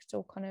react,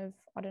 or kind of,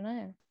 I don't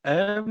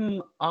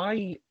know.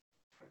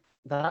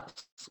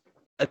 That's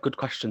a good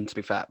question, to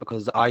be fair,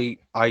 because I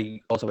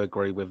also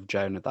agree with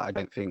Jonah that I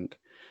don't think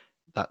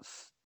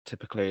that's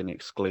typically an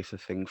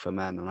exclusive thing for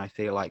men, and I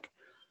feel like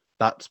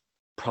that's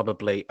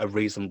probably a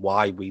reason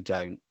why we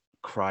don't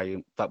cry,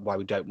 why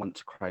we don't want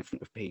to cry in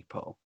front of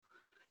people,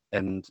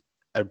 and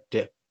a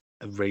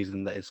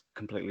reason that is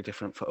completely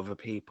different for other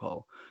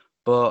people.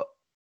 But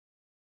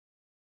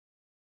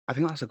I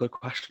think that's a good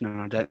question,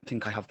 and I don't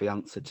think I have the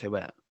answer to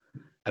it,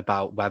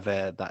 about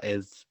whether that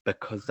is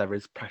because there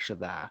is pressure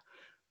there.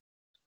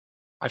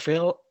 I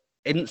feel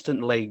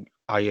instantly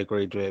I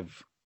agreed with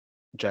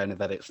Jonah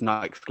that it's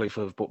not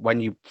exclusive, but when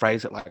you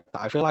phrase it like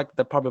that, I feel like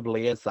there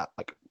probably is that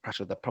like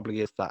pressure, there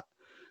probably is that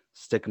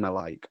stigma,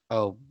 like,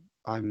 oh,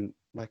 I'm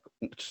like,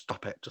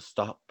 stop it, just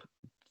stop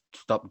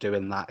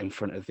doing that in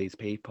front of these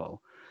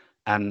people.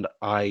 And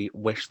I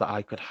wish that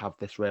I could have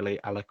this really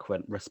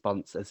eloquent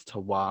response as to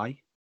why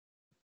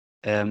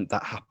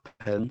that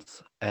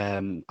happens.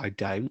 I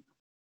don't.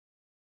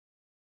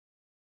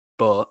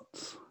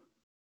 But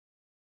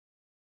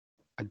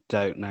I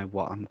don't know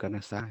what I'm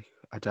gonna say.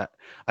 I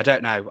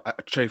don't know.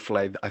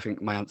 Truthfully, I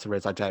think my answer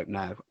is I don't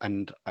know,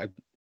 and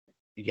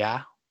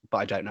but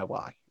I don't know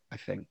why. I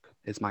think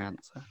is my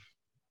answer.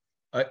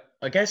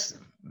 I guess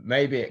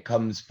maybe it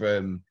comes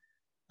from,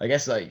 I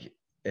guess like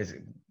it's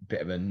a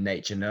bit of a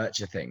nature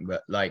nurture thing,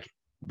 but like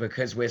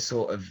because we're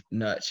sort of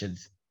nurtured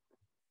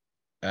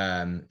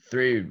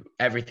through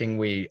everything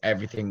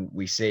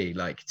we see,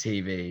 like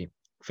TV,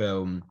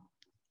 film,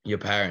 your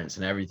parents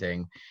and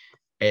everything.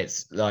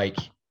 It's like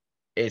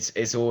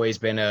it's always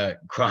been a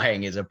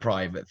crying is a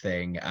private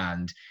thing,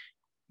 and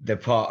the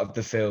part of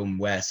the film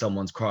where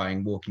someone's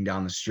crying walking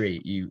down the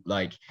street,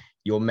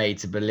 you're made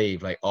to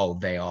believe like, oh,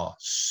 they are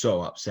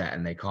so upset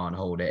and they can't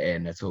hold it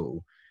in at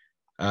all.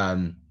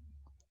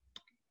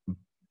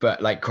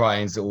 But like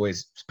crying is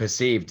always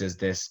perceived as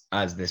this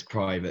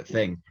private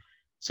thing,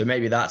 so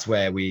maybe that's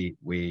where we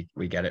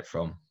get it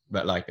from.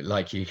 But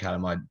like you,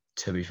 Callum, I,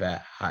 to be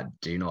fair,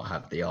 do not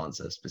have the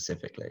answer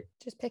specifically.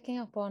 Just picking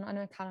up on, I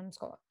know Callum's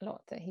got a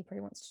lot that he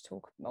probably wants to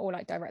talk or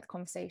like direct the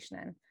conversation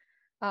in.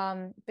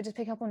 But just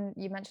picking up on,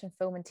 you mentioned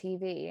film and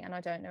TV, and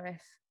I don't know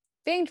if,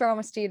 being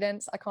drama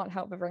students, I can't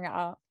help but bring it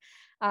up.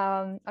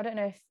 I don't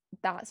know if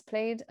that's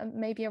played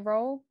maybe a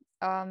role,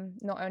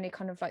 not only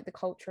kind of like the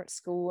culture at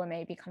school and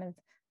maybe kind of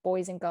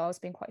boys and girls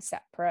being quite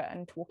separate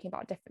and talking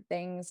about different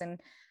things. And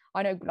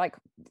I know like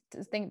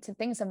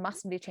things have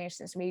massively changed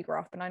since we grew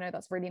up, and I know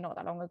that's really not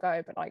that long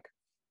ago, but like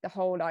the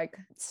whole like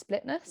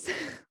splitness,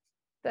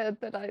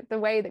 the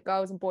way that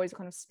girls and boys are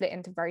kind of split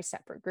into very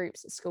separate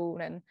groups at school,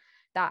 and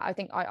that I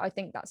think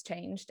that's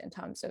changed in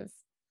terms of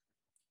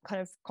kind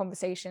of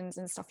conversations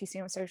and stuff you see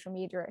on social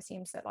media. It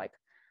seems that like,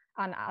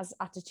 and as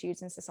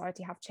attitudes in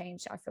society have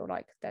changed, I feel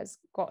like there's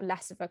got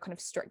less of a kind of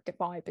strict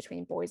divide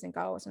between boys and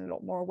girls, and a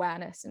lot more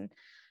awareness, and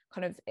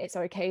kind of it's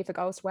okay for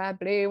girls to wear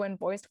blue and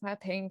boys to wear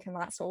pink and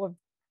that sort of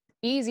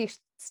easy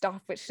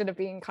stuff, which should have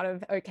been kind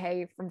of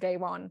okay from day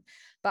one.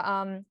 But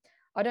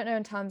I don't know,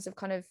 in terms of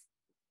kind of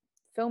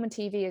film and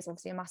TV is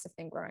obviously a massive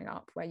thing growing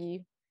up, where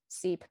you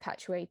see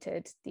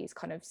perpetuated these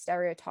kind of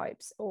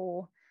stereotypes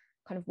or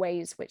kind of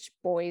ways which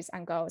boys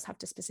and girls have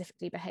to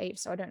specifically behave.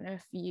 So I don't know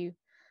if you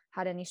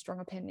had any strong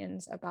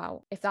opinions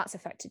about if that's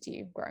affected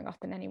you growing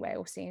up in any way,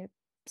 or seeing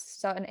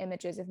certain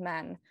images of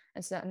men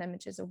and certain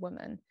images of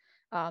women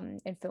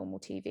in film or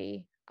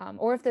TV,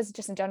 or if there's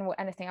just in general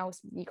anything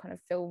else you kind of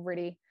feel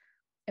really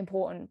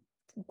important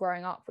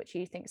growing up, which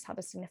you think's had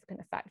a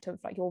significant effect of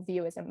like your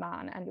view as a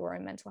man and your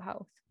own mental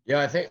health. Yeah,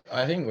 I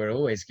think we're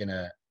always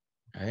gonna,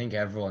 I think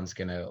everyone's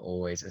gonna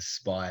always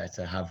aspire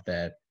to have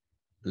their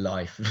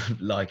life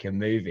like a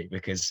movie,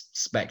 because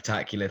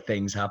spectacular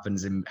things happen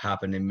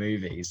in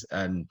movies,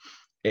 and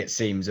it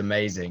seems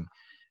amazing.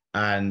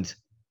 And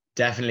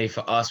definitely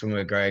for us when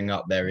we're growing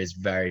up, there is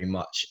very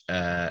much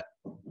oh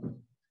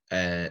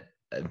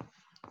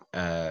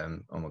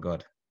my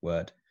god,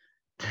 word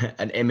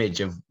an image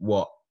of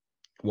what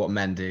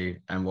men do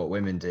and what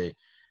women do,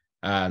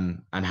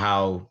 and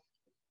how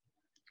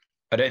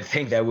I don't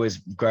think there was,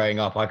 growing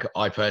up,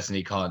 I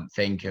personally can't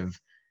think of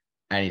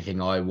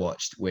anything I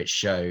watched which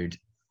showed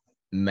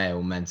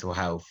male mental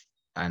health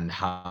and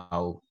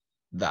how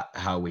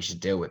we should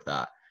deal with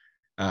that.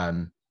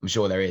 I'm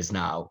sure there is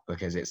now,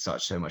 because it's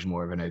so much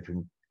more of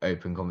an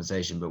open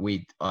conversation, but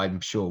I'm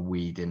sure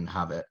we didn't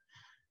have it.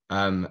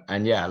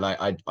 And yeah,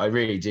 like I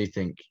really do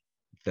think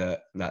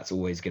that that's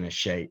always going to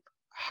shape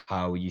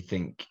how you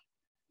think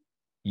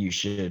you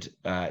should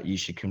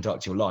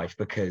conduct your life,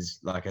 because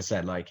like I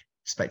said, like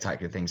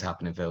spectacular things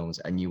happen in films,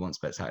 and you want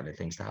spectacular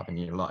things to happen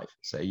in your life,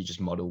 so you just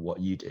model what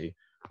you do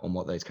on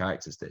what those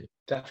characters do.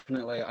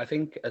 Definitely. I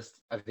think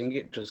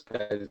it just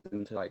goes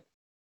into like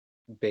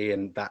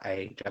being that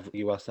age,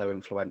 you are so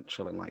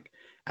influential, and like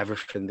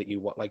everything that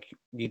you like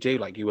you do,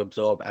 like you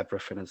absorb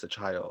everything as a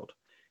child.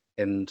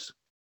 And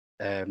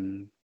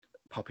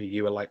Poppy,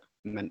 you were like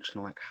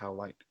mentioning like how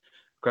like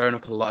growing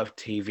up, a lot of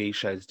TV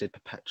shows did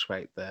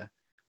perpetuate the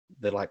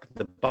like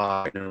the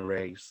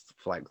binaries,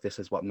 like this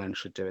is what men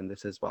should do and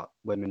this is what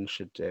women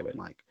should do, and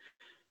like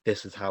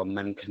this is how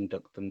men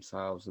conduct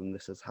themselves and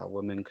this is how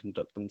women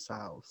conduct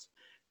themselves.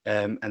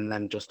 And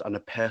then just on a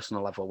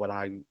personal level,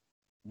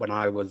 when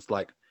I was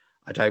like,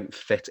 I don't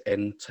fit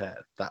into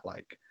that,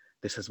 like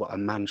this is what a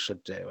man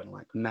should do, and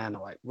like men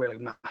are like really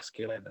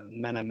masculine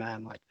and men are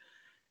men, like,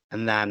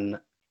 and then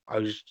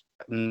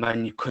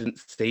when you couldn't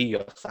see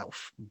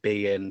yourself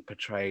being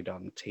portrayed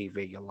on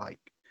TV, you're like,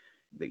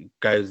 it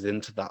goes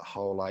into that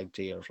whole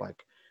idea of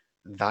like,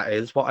 that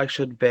is what I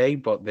should be,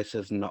 but this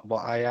is not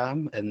what I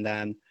am. And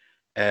then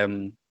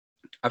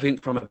I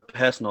think from a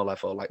personal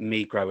level, like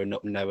me growing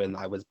up knowing that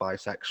I was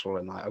bisexual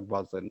and I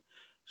wasn't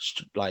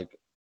like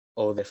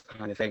all this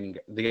kind of thing,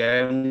 the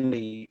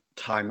only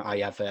time I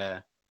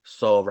ever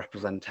saw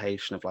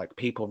representation of like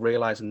people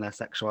realizing their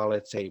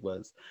sexuality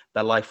was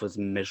their life was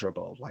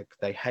miserable, like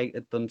they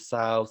hated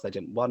themselves, they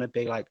didn't want to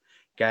be like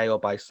gay or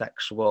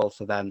bisexual.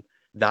 So then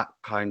that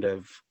kind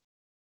of,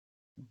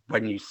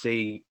 when you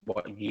see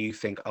what you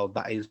think, oh,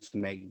 that is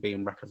me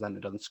being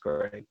represented on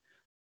screen,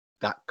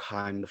 that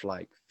kind of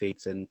like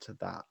feeds into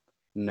that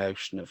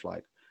notion of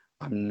like,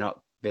 I'm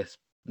not this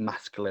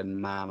masculine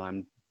man,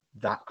 I'm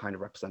that kind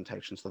of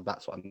representation, so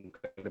that's what I'm going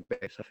to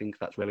be. So I think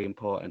that's really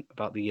important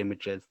about the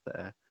images that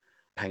are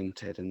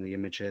painted and the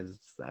images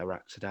that are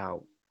acted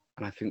out.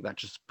 And I think that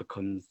just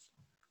becomes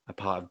a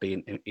part of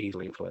being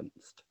easily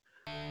influenced.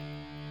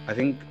 I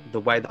think the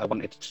way that I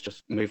wanted to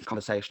just move the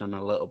conversation on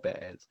a little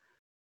bit is,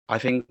 I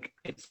think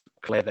it's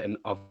clear that in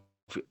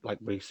like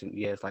recent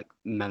years, like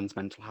men's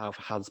mental health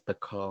has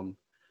become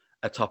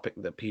a topic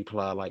that people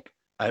are like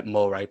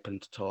more open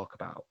to talk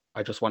about.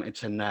 I just wanted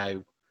to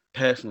know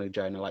personally,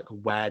 Jonah, like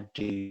where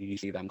do you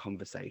see them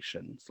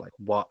conversations? Like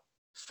what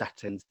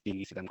settings do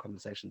you see them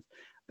conversations?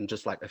 And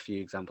just like a few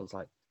examples,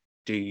 like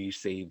do you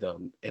see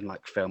them in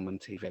like film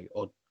and TV,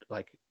 or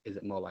like is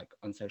it more like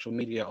on social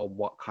media, or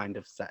what kind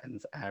of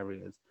settings,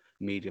 areas,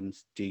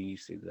 mediums do you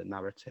see the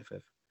narrative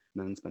of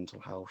men's mental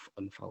health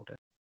unfolding?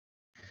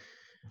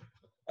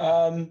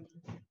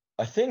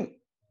 I think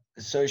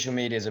social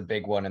media is a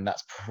big one, and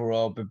that's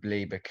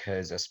probably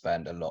because I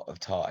spend a lot of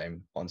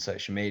time on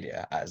social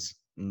media, as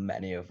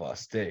many of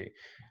us do.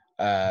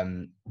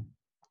 Um,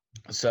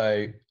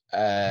 so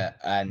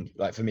and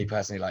like for me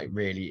personally, like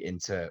really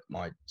into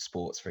my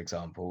sports, for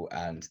example,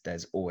 and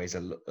there's always a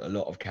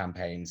lot of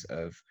campaigns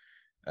of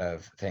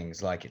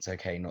things like it's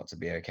okay not to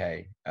be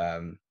okay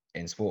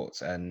in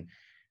sports,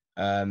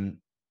 um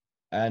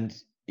and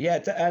yeah,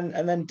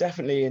 and then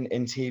definitely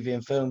in TV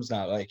and films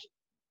now, like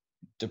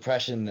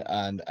depression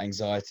and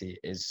anxiety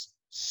is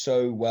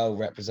so well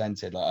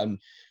represented. Like I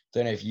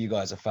don't know if you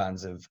guys are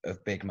fans of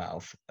Big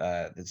Mouth,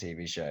 the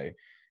TV show,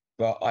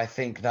 but I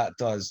think that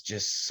does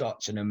just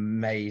such an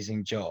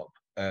amazing job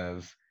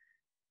of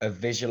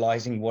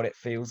visualizing what it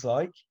feels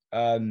like.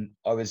 I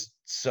was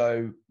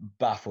so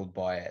baffled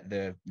by it.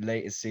 The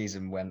latest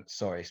season when,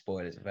 sorry,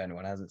 spoilers if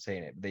anyone hasn't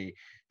seen it, the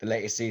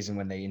latest season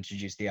when they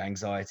introduced the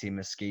anxiety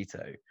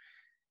mosquito,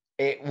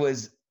 it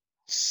was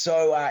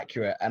so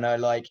accurate. And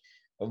I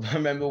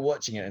remember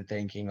watching it and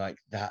thinking like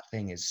that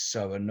thing is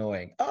so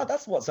annoying. Oh,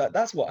 that's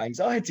what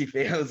anxiety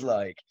feels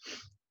like.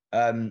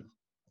 Um,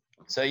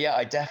 so yeah,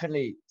 I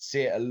definitely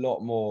see it a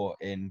lot more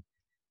in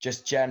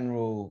just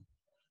general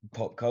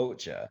pop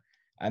culture.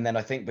 And then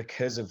I think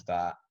because of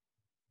that,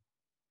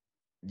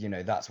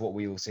 that's what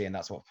we all see and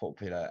that's what's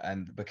popular.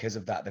 And because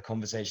of that, the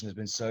conversation has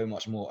been so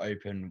much more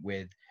open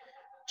with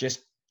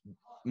just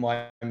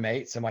my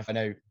mates. And I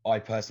know I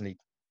personally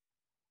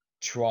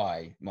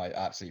try my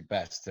absolute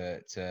best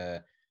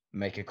to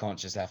make a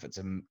conscious effort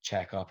to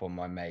check up on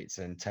my mates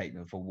and take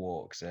them for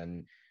walks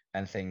and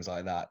things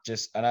like that.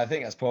 And I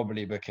think that's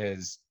probably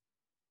because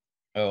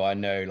I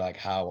know like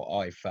how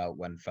I felt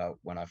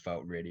when I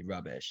felt really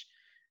rubbish,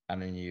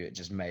 and I knew it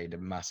just made a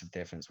massive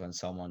difference when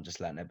someone just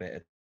let a bit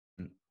of.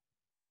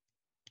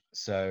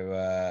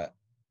 So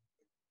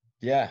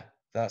yeah,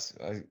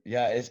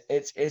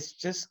 it's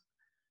just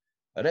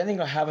I don't think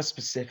I have a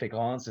specific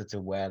answer to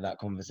where that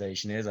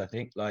conversation is. I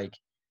think like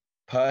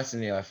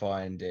personally, I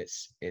find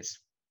it's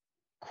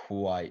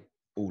quite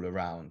all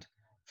around,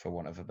 for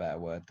want of a better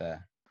word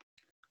there.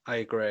 I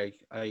agree.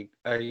 I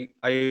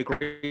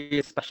agree,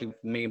 especially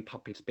with me and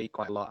Poppy speak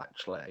quite a lot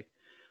actually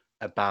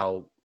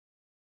about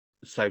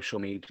social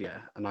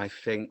media. And I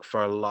think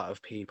for a lot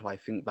of people, I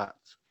think that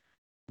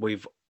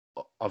we've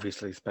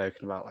obviously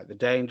spoken about like the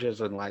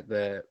dangers and like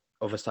the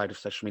other side of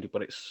social media,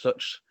 but it's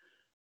such,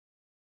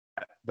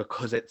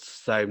 because it's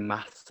so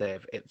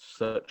massive, it's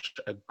such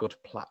a good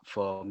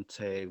platform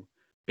to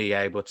be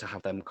able to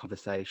have them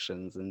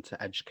conversations and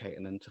to educate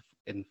and to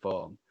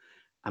inform.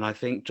 And I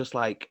think just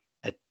like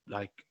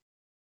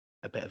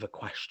a bit of a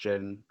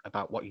question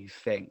about what you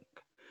think,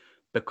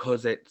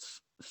 because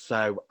it's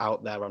so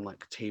out there on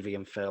like TV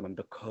and film, and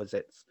because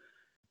it's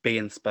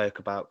being spoke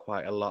about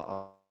quite a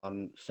lot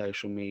on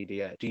social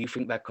media, do you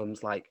think there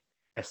comes like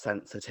a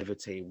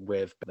sensitivity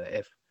with that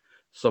if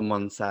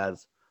someone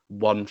says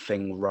one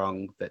thing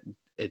wrong, that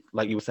it,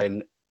 like you were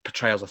saying,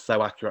 portrayals are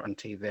so accurate on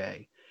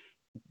TV,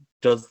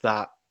 does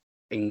that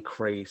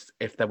increase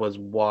if there was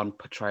one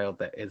portrayal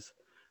that is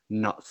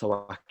not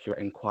so accurate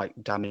and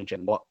quite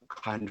damaging? What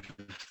kind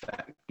of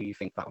effect do you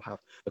think that will have,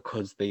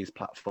 because these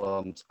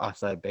platforms are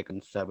so big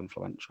and so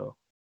influential?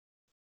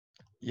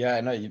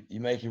 Yeah, no, you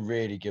make a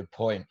really good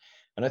point,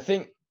 and I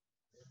think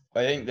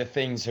the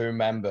thing to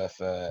remember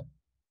for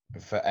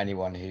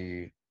anyone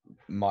who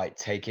might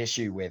take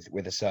issue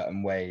with a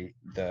certain way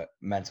that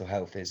mental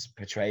health is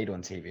portrayed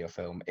on TV or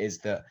film is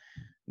that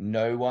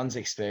no one's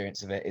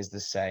experience of it is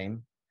the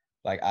same.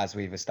 Like as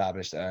we've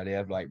established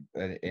earlier, like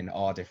in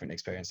our different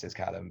experiences,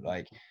 Callum,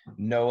 like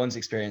no one's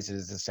experience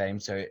is the same.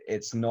 So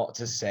it's not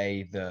to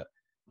say that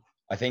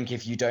I think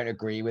if you don't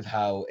agree with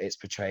how it's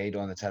portrayed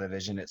on the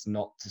television, it's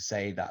not to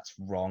say that's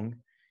wrong.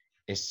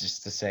 It's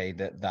just to say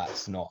that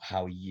that's not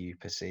how you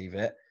perceive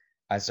it.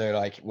 And so,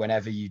 like,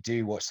 whenever you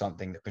do watch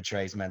something that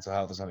portrays mental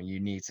health or something, you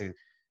need to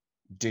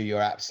do your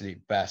absolute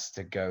best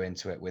to go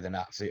into it with an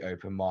absolute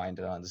open mind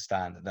and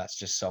understand that that's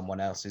just someone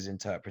else's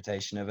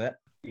interpretation of it.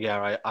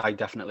 Yeah, I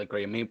definitely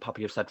agree. Me and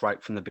Poppy have said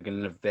right from the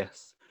beginning of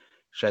this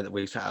show that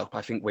we set up,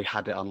 I think we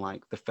had it on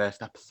like the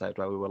first episode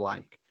where we were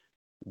like,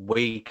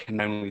 we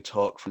can only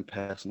talk from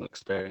personal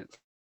experience.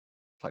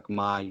 Like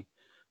my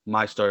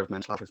story of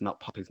mental health is not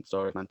Poppy's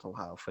story of mental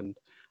health, and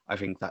I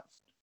think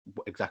that's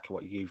exactly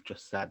what you've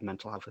just said.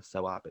 Mental health is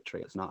so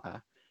arbitrary. It's not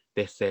a,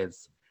 this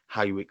is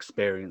how you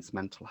experience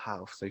mental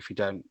health. So if you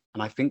don't,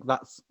 and I think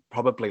that's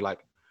probably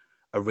like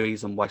a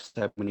reason why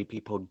so many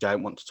people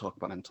don't want to talk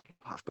about mental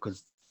health,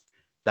 because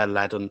they're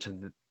led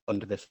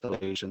under this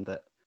illusion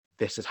that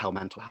this is how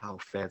mental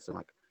health is, and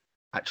like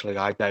actually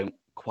I don't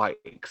quite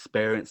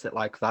experience it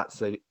like that.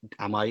 So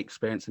am I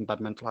experiencing bad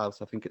mental health?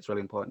 So I think it's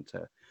really important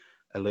to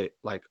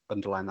like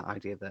underline that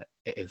idea that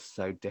it is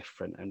so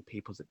different and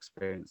people's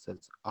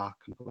experiences are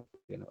completely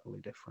and utterly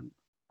different.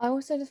 I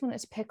also just wanted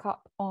to pick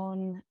up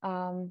on,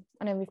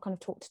 I know we've kind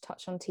of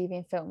touched on TV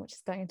and film, which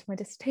is going into my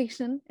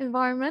dissertation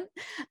environment,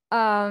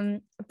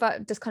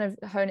 but just kind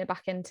of hone it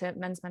back into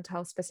men's mental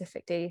health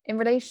specifically in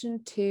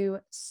relation to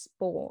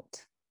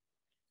sport,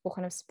 or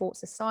kind of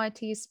sports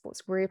societies,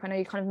 sports group. I know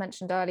you kind of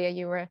mentioned earlier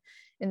you were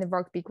in the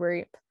rugby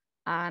group,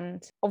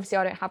 and obviously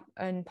I don't have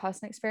own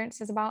personal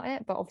experiences about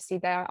it, but obviously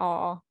there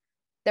are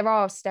there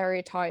are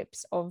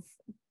stereotypes of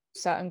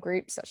certain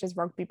groups such as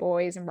rugby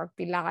boys and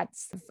rugby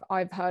lads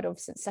I've heard of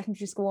since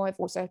secondary school. I've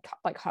also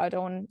like heard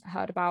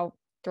about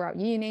throughout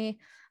uni,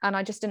 and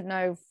I just didn't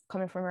know,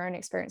 coming from your own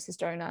experiences,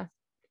 Jonah,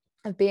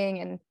 of being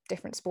in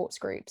different sports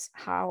groups,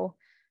 how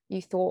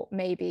you thought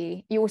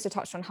maybe you also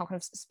touched on how kind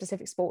of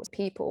specific sports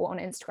people on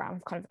Instagram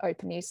have kind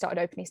of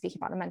started openly speaking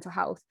about their mental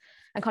health,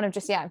 and kind of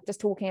just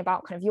talking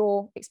about kind of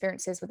your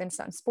experiences within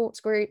certain sports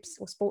groups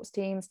or sports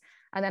teams,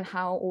 and then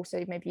how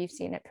also maybe you've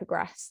seen it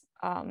progress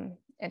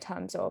in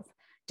terms of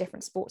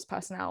different sports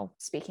personnel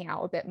speaking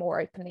out a bit more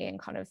openly and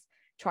kind of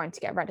trying to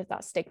get rid of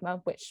that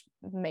stigma which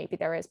maybe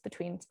there is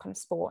between kind of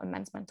sport and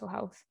men's mental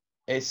health.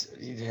 It's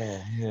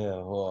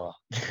well.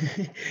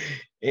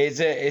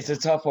 It's a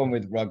tough one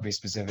with rugby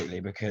specifically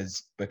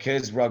because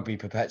rugby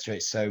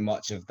perpetuates so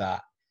much of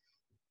that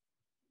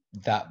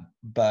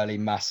burly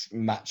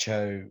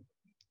macho,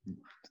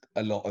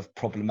 a lot of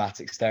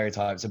problematic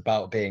stereotypes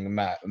about being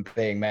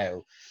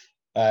male.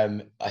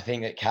 I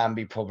think it can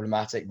be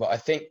problematic, but I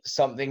think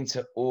something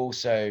to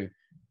also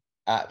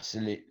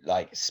absolutely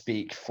like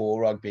speak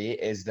for rugby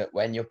is that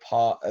when you're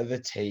part of a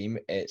team,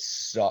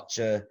 it's such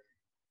a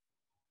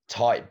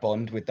tight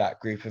bond with that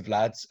group of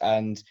lads.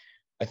 And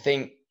I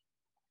think,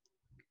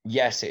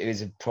 yes, it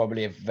is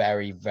probably a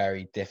very,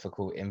 very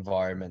difficult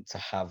environment to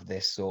have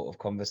this sort of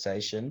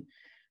conversation.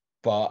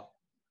 But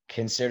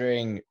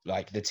considering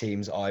like the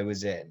teams I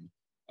was in,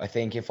 I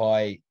think if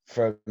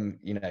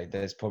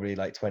there's probably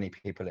like 20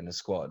 people in the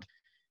squad.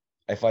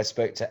 If I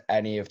spoke to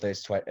any of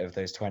those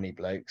 20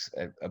 blokes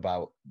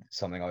about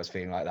something I was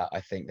feeling like that, I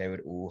think they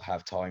would all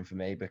have time for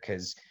me,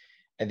 because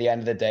at the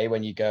end of the day,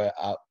 when you go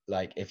out,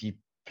 like if you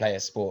play a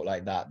sport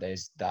like that,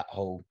 there's that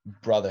whole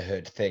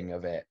brotherhood thing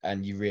of it,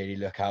 and you really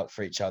look out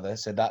for each other.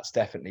 So that's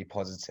definitely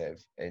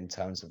positive in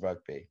terms of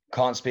rugby.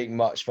 Can't speak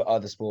much for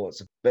other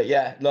sports, but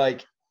yeah, I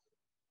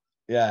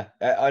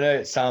know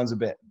it sounds a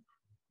bit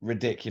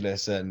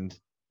ridiculous and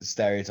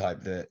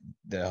stereotype, the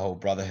whole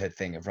brotherhood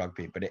thing of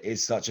rugby, but it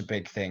is such a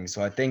big thing.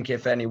 So I think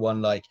if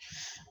anyone like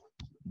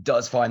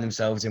does find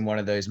themselves in one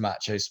of those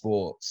macho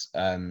sports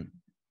and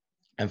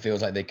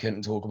feels like they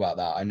couldn't talk about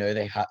that, I know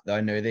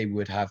they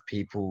would have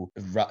people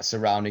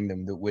surrounding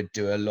them that would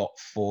do a lot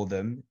for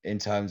them, in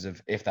terms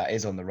of if that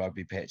is on the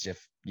rugby pitch,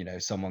 if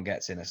someone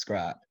gets in a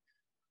scrap,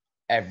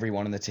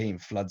 everyone on the team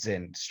floods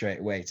in straight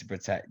away to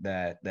protect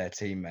their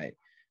teammate.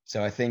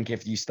 So I think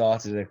if you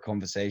started a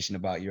conversation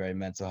about your own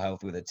mental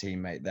health with a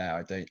teammate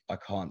there, I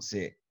can't see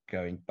it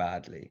going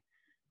badly,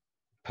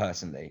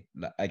 personally.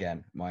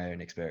 Again, my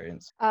own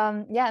experience.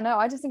 I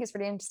just think it's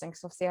really interesting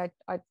because obviously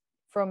I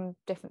from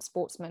different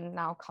sportsmen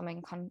now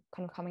coming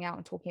out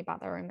and talking about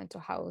their own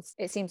mental health,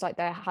 it seems like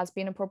there has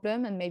been a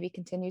problem and maybe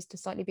continues to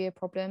slightly be a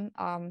problem.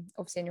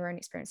 Obviously in your own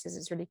experiences,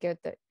 it's really good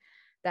that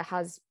there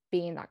has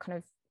been that kind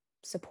of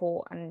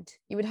support, and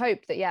you would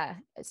hope that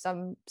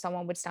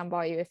someone would stand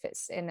by you if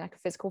it's in like a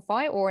physical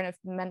fight or in a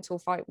mental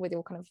fight with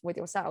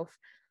yourself,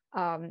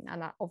 and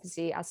that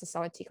obviously as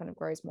society kind of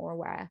grows more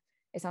aware,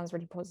 it sounds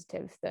really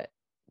positive that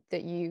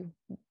you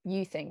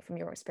think from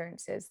your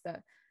experiences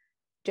that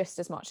just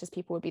as much as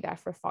people would be there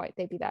for a fight,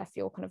 they'd be there for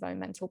your kind of own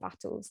mental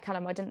battles.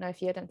 Callum, I don't know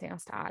if you had anything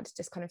else to add,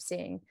 just kind of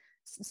seeing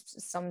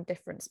some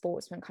different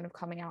sportsmen kind of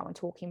coming out and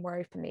talking more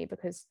openly,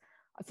 because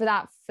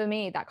for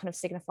me that kind of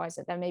signifies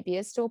that there maybe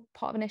is still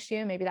part of an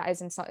issue, maybe that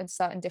is in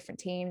certain different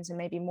teams and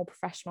maybe more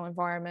professional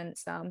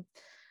environments,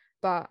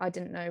 but I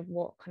didn't know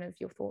what kind of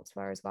your thoughts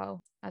were as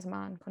well as a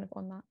man kind of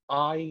on that.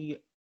 I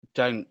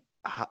don't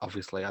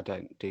obviously I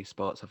don't do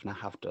sports, I've never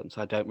have done,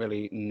 so I don't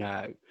really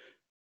know,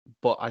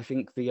 but I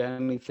think the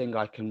only thing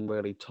I can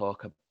really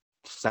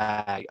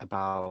say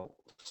about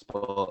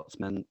sports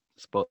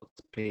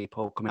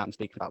people coming out and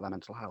speaking about their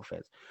mental health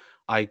is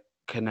I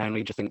can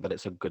only just think that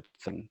it's a good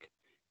thing.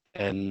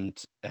 And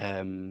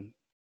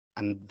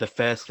the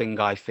first thing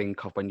I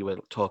think of when you were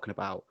talking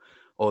about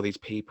all these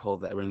people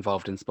that are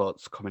involved in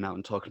sports coming out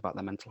and talking about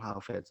their mental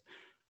health is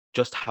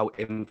just how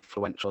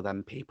influential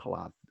them people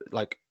are.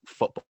 Like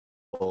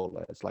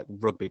footballers, like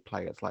rugby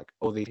players, like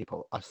all these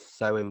people are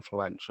so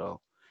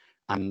influential,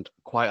 and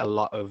quite a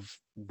lot of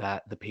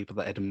the people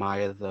that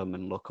admire them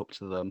and look up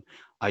to them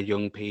are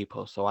young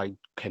people. So I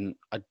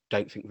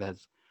don't think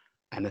there's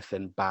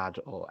anything bad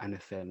or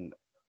anything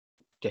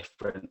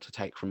different to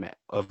take from it,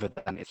 other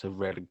than it's a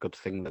really good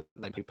thing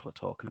that people are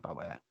talking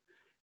about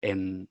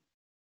it.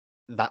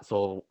 That's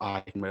all I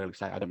can really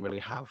say. I don't really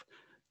have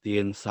the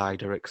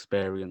insider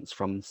experience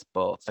from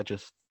sports.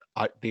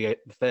 The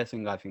first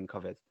thing I think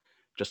of is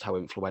just how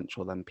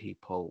influential them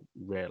people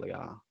really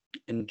are.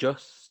 And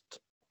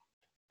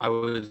I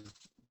was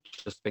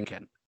just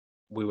thinking,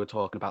 we were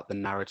talking about the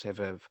narrative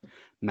of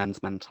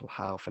men's mental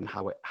health and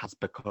how it has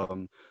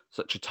become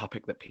such a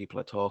topic that people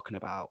are talking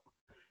about.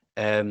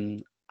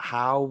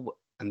 How,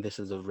 and this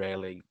is a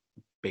really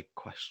big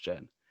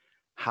question,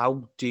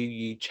 how do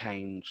you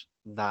change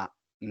that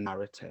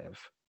narrative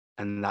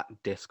and that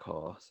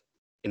discourse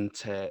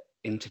into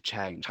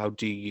change? How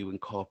do you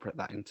incorporate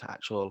that into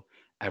actual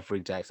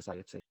everyday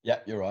society? Yeah,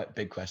 you're right.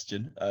 Big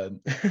question.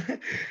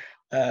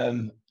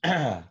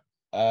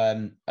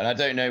 And I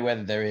don't know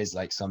whether there is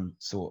like some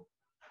sort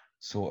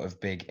of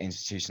big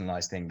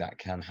institutionalized thing that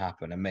can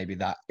happen, and maybe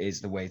that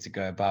is the way to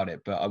go about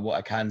it. But what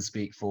I can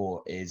speak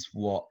for is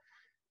what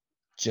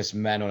just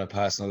men on a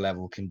personal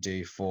level can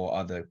do for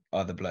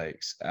other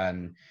blokes.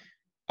 And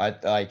I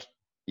like,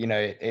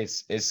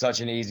 it's such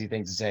an easy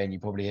thing to say, and you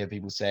probably hear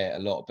people say it a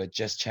lot, but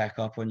just check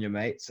up on your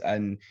mates.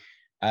 And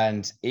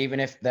even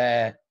if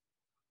they're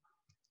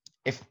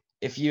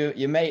if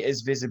your mate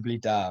is visibly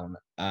down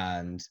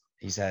and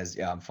he says,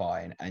 yeah, I'm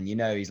fine, and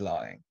he's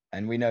lying,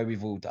 and we know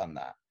we've all done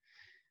that,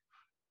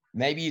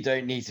 maybe you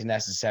don't need to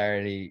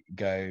necessarily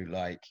go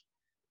like,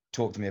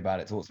 talk to me about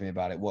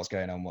it, what's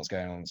going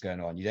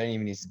on. You don't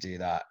even need to do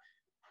that.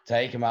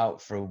 Take him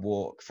out for a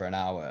walk for an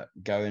hour,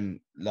 go and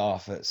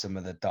laugh at some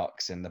of the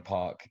ducks in the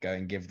park, go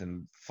and give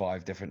them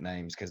 5 different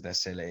names because they're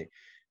silly.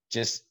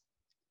 Just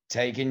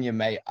taking your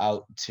mate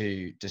out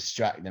to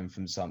distract them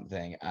from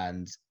something,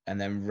 and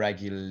then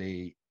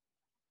regularly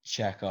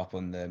check up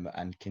on them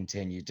and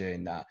continue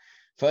doing that.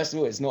 First of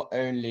all, it's not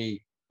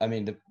only, I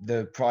mean,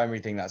 the primary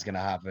thing that's going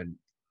to happen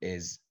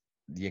is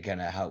you're going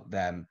to help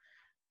them,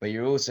 but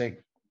you're also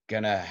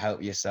going to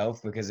help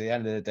yourself, because at the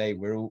end of the day,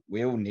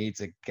 we all need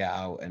to get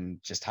out and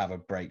just have a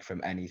break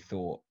from any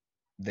thought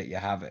that you're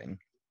having.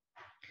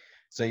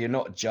 So you're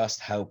not just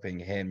helping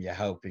him, you're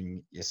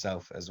helping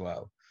yourself as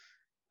well.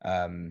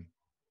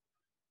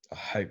 I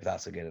hope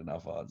that's a good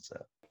enough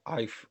answer.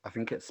 I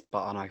think it's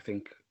spot on. I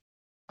think,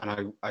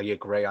 and I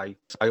agree. I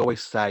always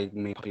say,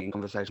 me in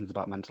conversations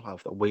about mental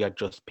health, that we are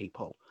just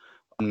people.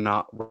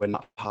 We're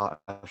not part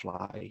of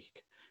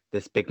like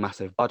this big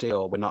massive body,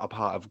 or we're not a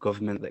part of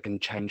government that can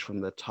change from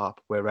the top.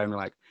 We're only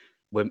like,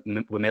 we're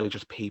merely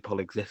just people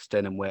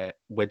existing, and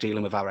we're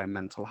dealing with our own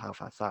mental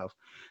health ourselves.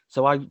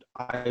 So I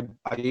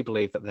do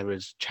believe that there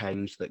is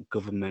change that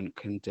government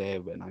can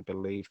do, and I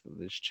believe that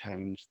there's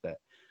change that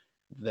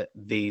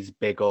these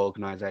big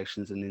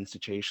organizations and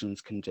institutions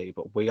can do,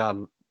 but we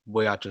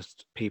are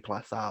just people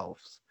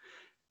ourselves.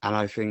 And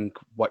I think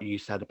what you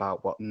said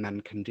about what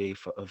men can do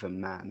for other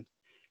men,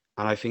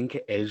 and I think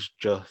it is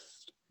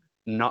just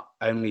not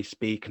only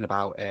speaking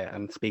about it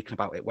and speaking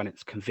about it when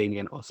it's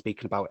convenient, or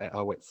speaking about it,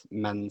 oh, it's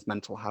Men's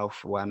Mental Health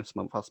Awareness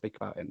Month, I'll speak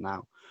about it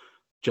now.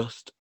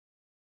 Just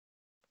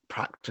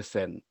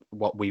practicing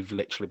what we've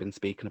literally been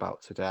speaking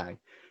about today.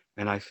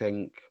 And I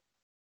think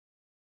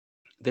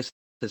this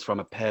is from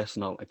a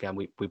personal, again,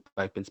 we've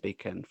both been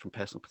speaking from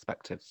personal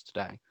perspectives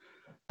today,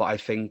 but I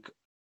think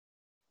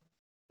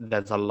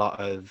there's a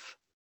lot of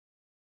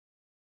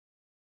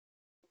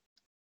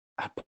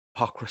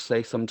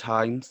hypocrisy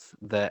sometimes,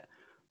 that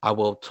I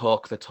will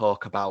talk the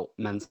talk about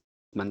men's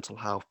mental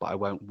health, but I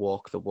won't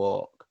walk the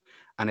walk.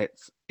 And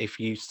it's, if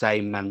you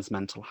say men's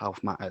mental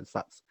health matters,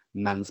 that's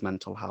men's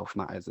mental health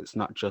matters. It's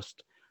not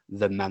just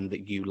the men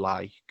that you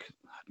like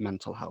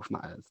mental health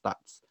matters.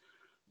 That's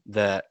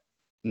the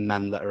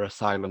men that are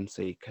asylum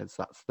seekers.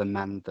 That's the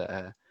men that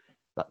are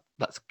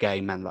that's gay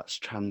men. That's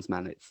trans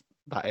men.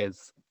 That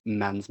is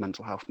men's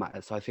mental health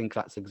matters. So I think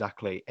that's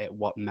exactly it.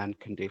 What men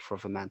can do for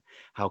other men.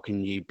 How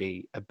can you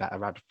be a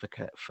better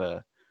advocate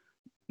for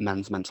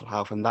men's mental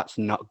health? And that's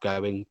not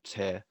going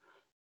to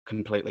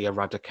completely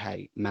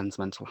eradicate men's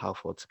mental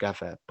health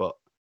altogether, but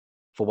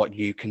for what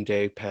you can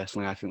do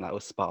personally, I think that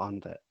was spot on,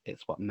 that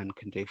it's what men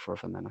can do for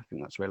other men. I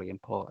think that's really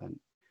important.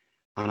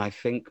 And I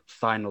think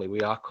finally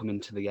we are coming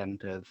to the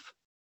end of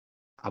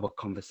our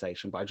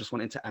conversation, but I just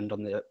wanted to end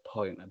on the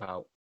point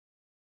about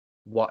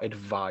what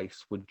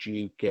advice would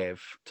you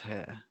give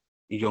to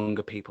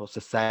younger people? So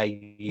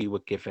say you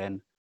were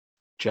giving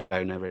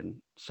Jonah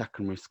in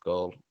secondary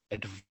school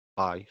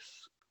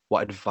advice,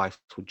 what advice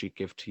would you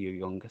give to your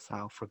younger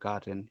self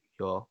regarding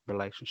your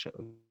relationship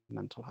with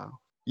mental health?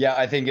 Yeah,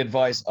 I think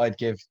advice I'd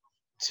give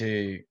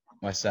to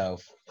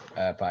myself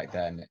back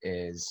then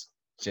is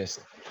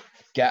just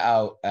get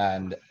out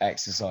and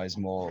exercise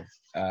more.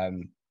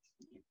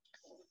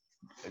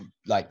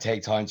 Like,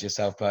 take time to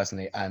yourself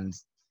personally, and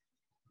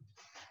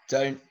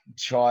don't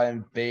try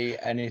and be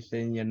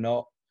anything you're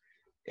not.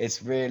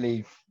 It's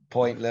really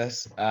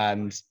pointless,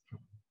 and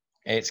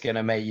it's going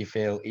to make you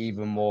feel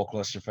even more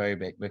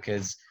claustrophobic,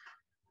 because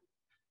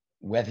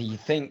whether you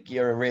think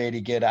you're a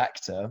really good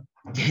actor,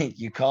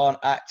 you can't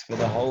act for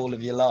the whole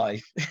of your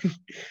life.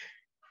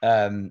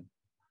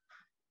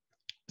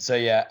 So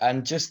yeah,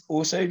 and just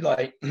also,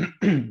 like,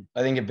 I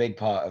think a big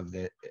part of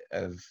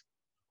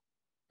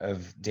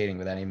dealing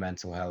with any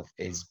mental health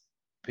is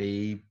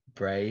be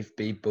brave,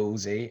 be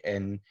ballsy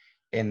in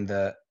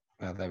the,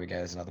 well, there we go,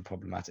 there's another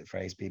problematic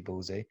phrase, be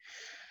ballsy.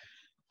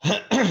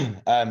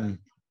 I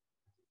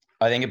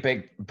think a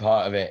big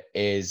part of it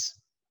is,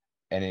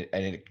 and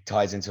it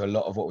ties into a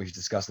lot of what we've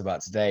discussed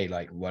about today,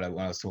 like when I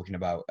was talking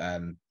about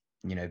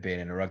being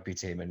in a rugby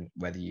team and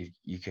whether you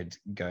could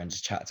go and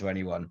just chat to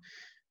anyone.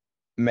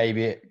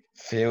 Maybe it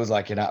feels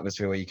like an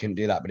atmosphere where you couldn't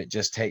do that, but it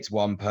just takes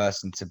one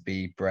person to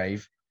be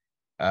brave.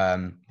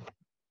 And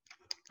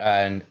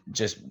and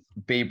just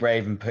be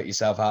brave and put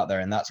yourself out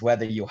there. And that's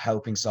whether you're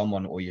helping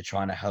someone or you're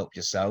trying to help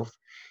yourself.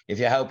 If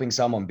you're helping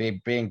someone,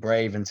 being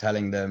brave and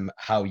telling them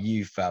how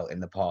you felt in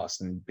the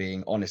past and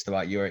being honest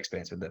about your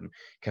experience with them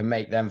can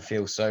make them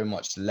feel so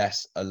much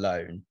less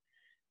alone.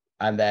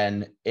 And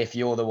then if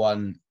you're the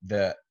one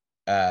that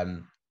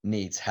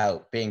needs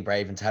help, being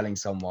brave and telling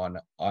someone,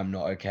 I'm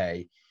not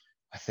okay,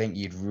 I think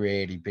you'd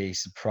really be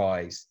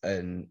surprised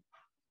and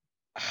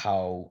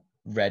how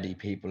ready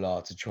people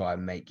are to try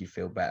and make you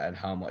feel better, and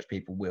how much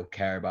people will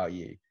care about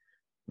you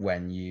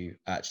when you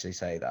actually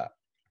say that.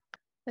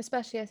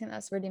 Especially, I think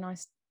that's a really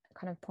nice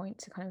kind of point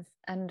to kind of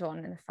end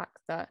on, in the fact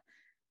that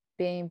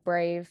being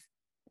brave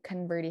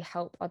can really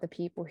help other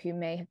people who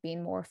may have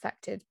been more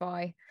affected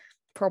by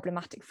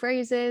problematic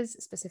phrases,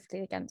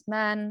 specifically against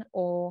men,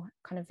 or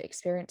kind of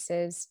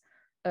experiences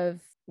of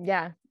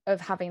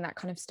having that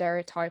kind of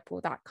stereotype or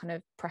that kind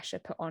of pressure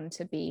put on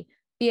to be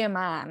a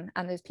man,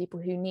 and those people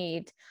who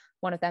need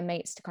one of their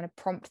mates to kind of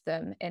prompt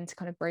them into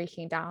kind of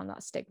breaking down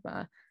that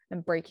stigma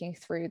and breaking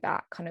through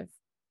that kind of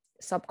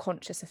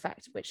subconscious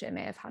effect which it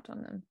may have had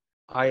on them.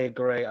 I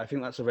agree. I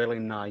think that's a really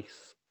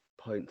nice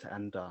point to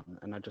end on,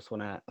 and I just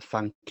want to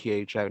thank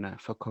you, Jonah,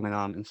 for coming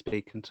on and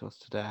speaking to us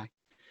today.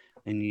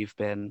 And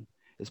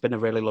it's been a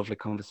really lovely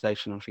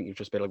conversation. I think you've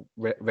just been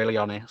really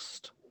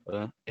honest,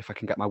 if I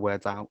can get my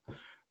words out,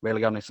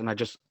 really honest. And I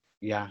just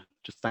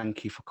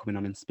thank you for coming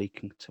on and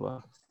speaking to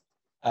us.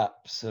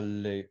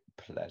 Absolute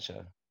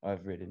pleasure.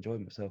 I've really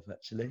enjoyed myself,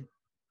 actually.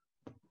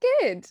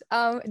 Good.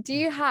 Do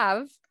you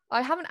have?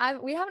 We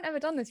haven't ever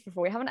done this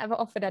before. We haven't ever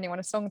offered anyone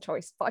a song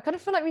choice, but I kind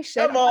of feel like we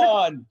should. Come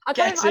on,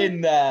 get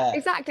in there.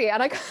 Exactly,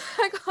 and I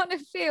kind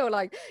of feel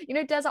like,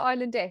 Desert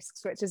Island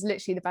Discs, which is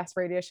literally the best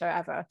radio show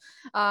ever.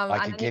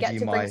 I could give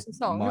you my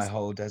my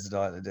whole Desert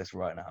Island Disc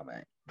right now,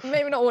 mate.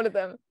 Maybe not all of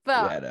them,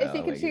 but if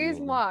you could choose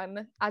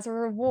one as a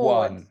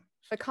reward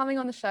for coming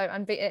on the show,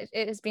 and it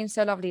has been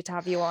so lovely to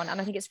have you on,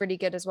 and I think it's really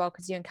good as well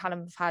because you and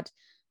Callum have had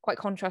quite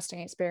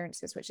contrasting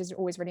experiences, which is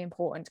always really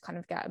important to kind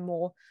of get a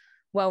more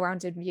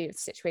well-rounded view of the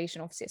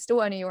situation. Obviously, it's still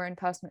only your own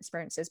personal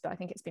experiences, but I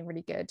think it's been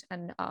really good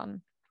and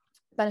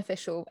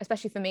beneficial,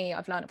 especially for me.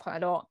 I've learned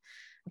quite a lot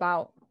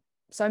about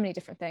so many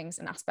different things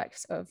and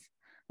aspects of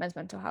men's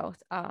mental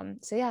health.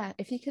 So yeah,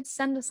 if you could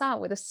send us out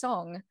with a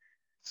song.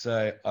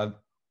 So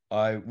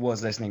I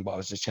was listening, but I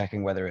was just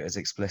checking whether it is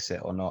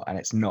explicit or not, and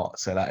it's not.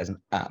 So that is an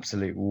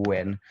absolute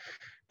win.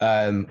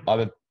 I'm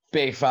a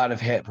big fan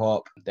of hip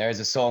hop. There is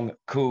a song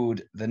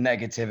called "The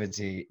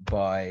Negativity"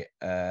 by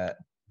a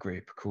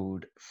group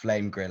called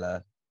Flame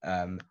Griller.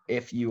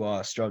 If you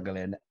are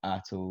struggling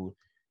at all,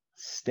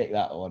 stick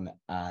that on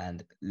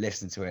and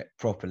listen to it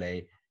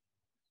properly,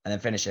 and then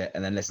finish it,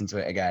 and then listen to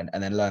it again,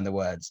 and then learn the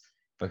words,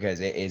 because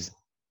it is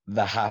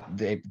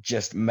it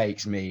just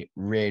makes me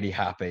really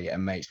happy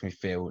and makes me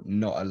feel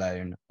not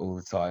alone all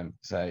the time.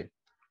 So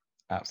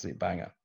absolute banger.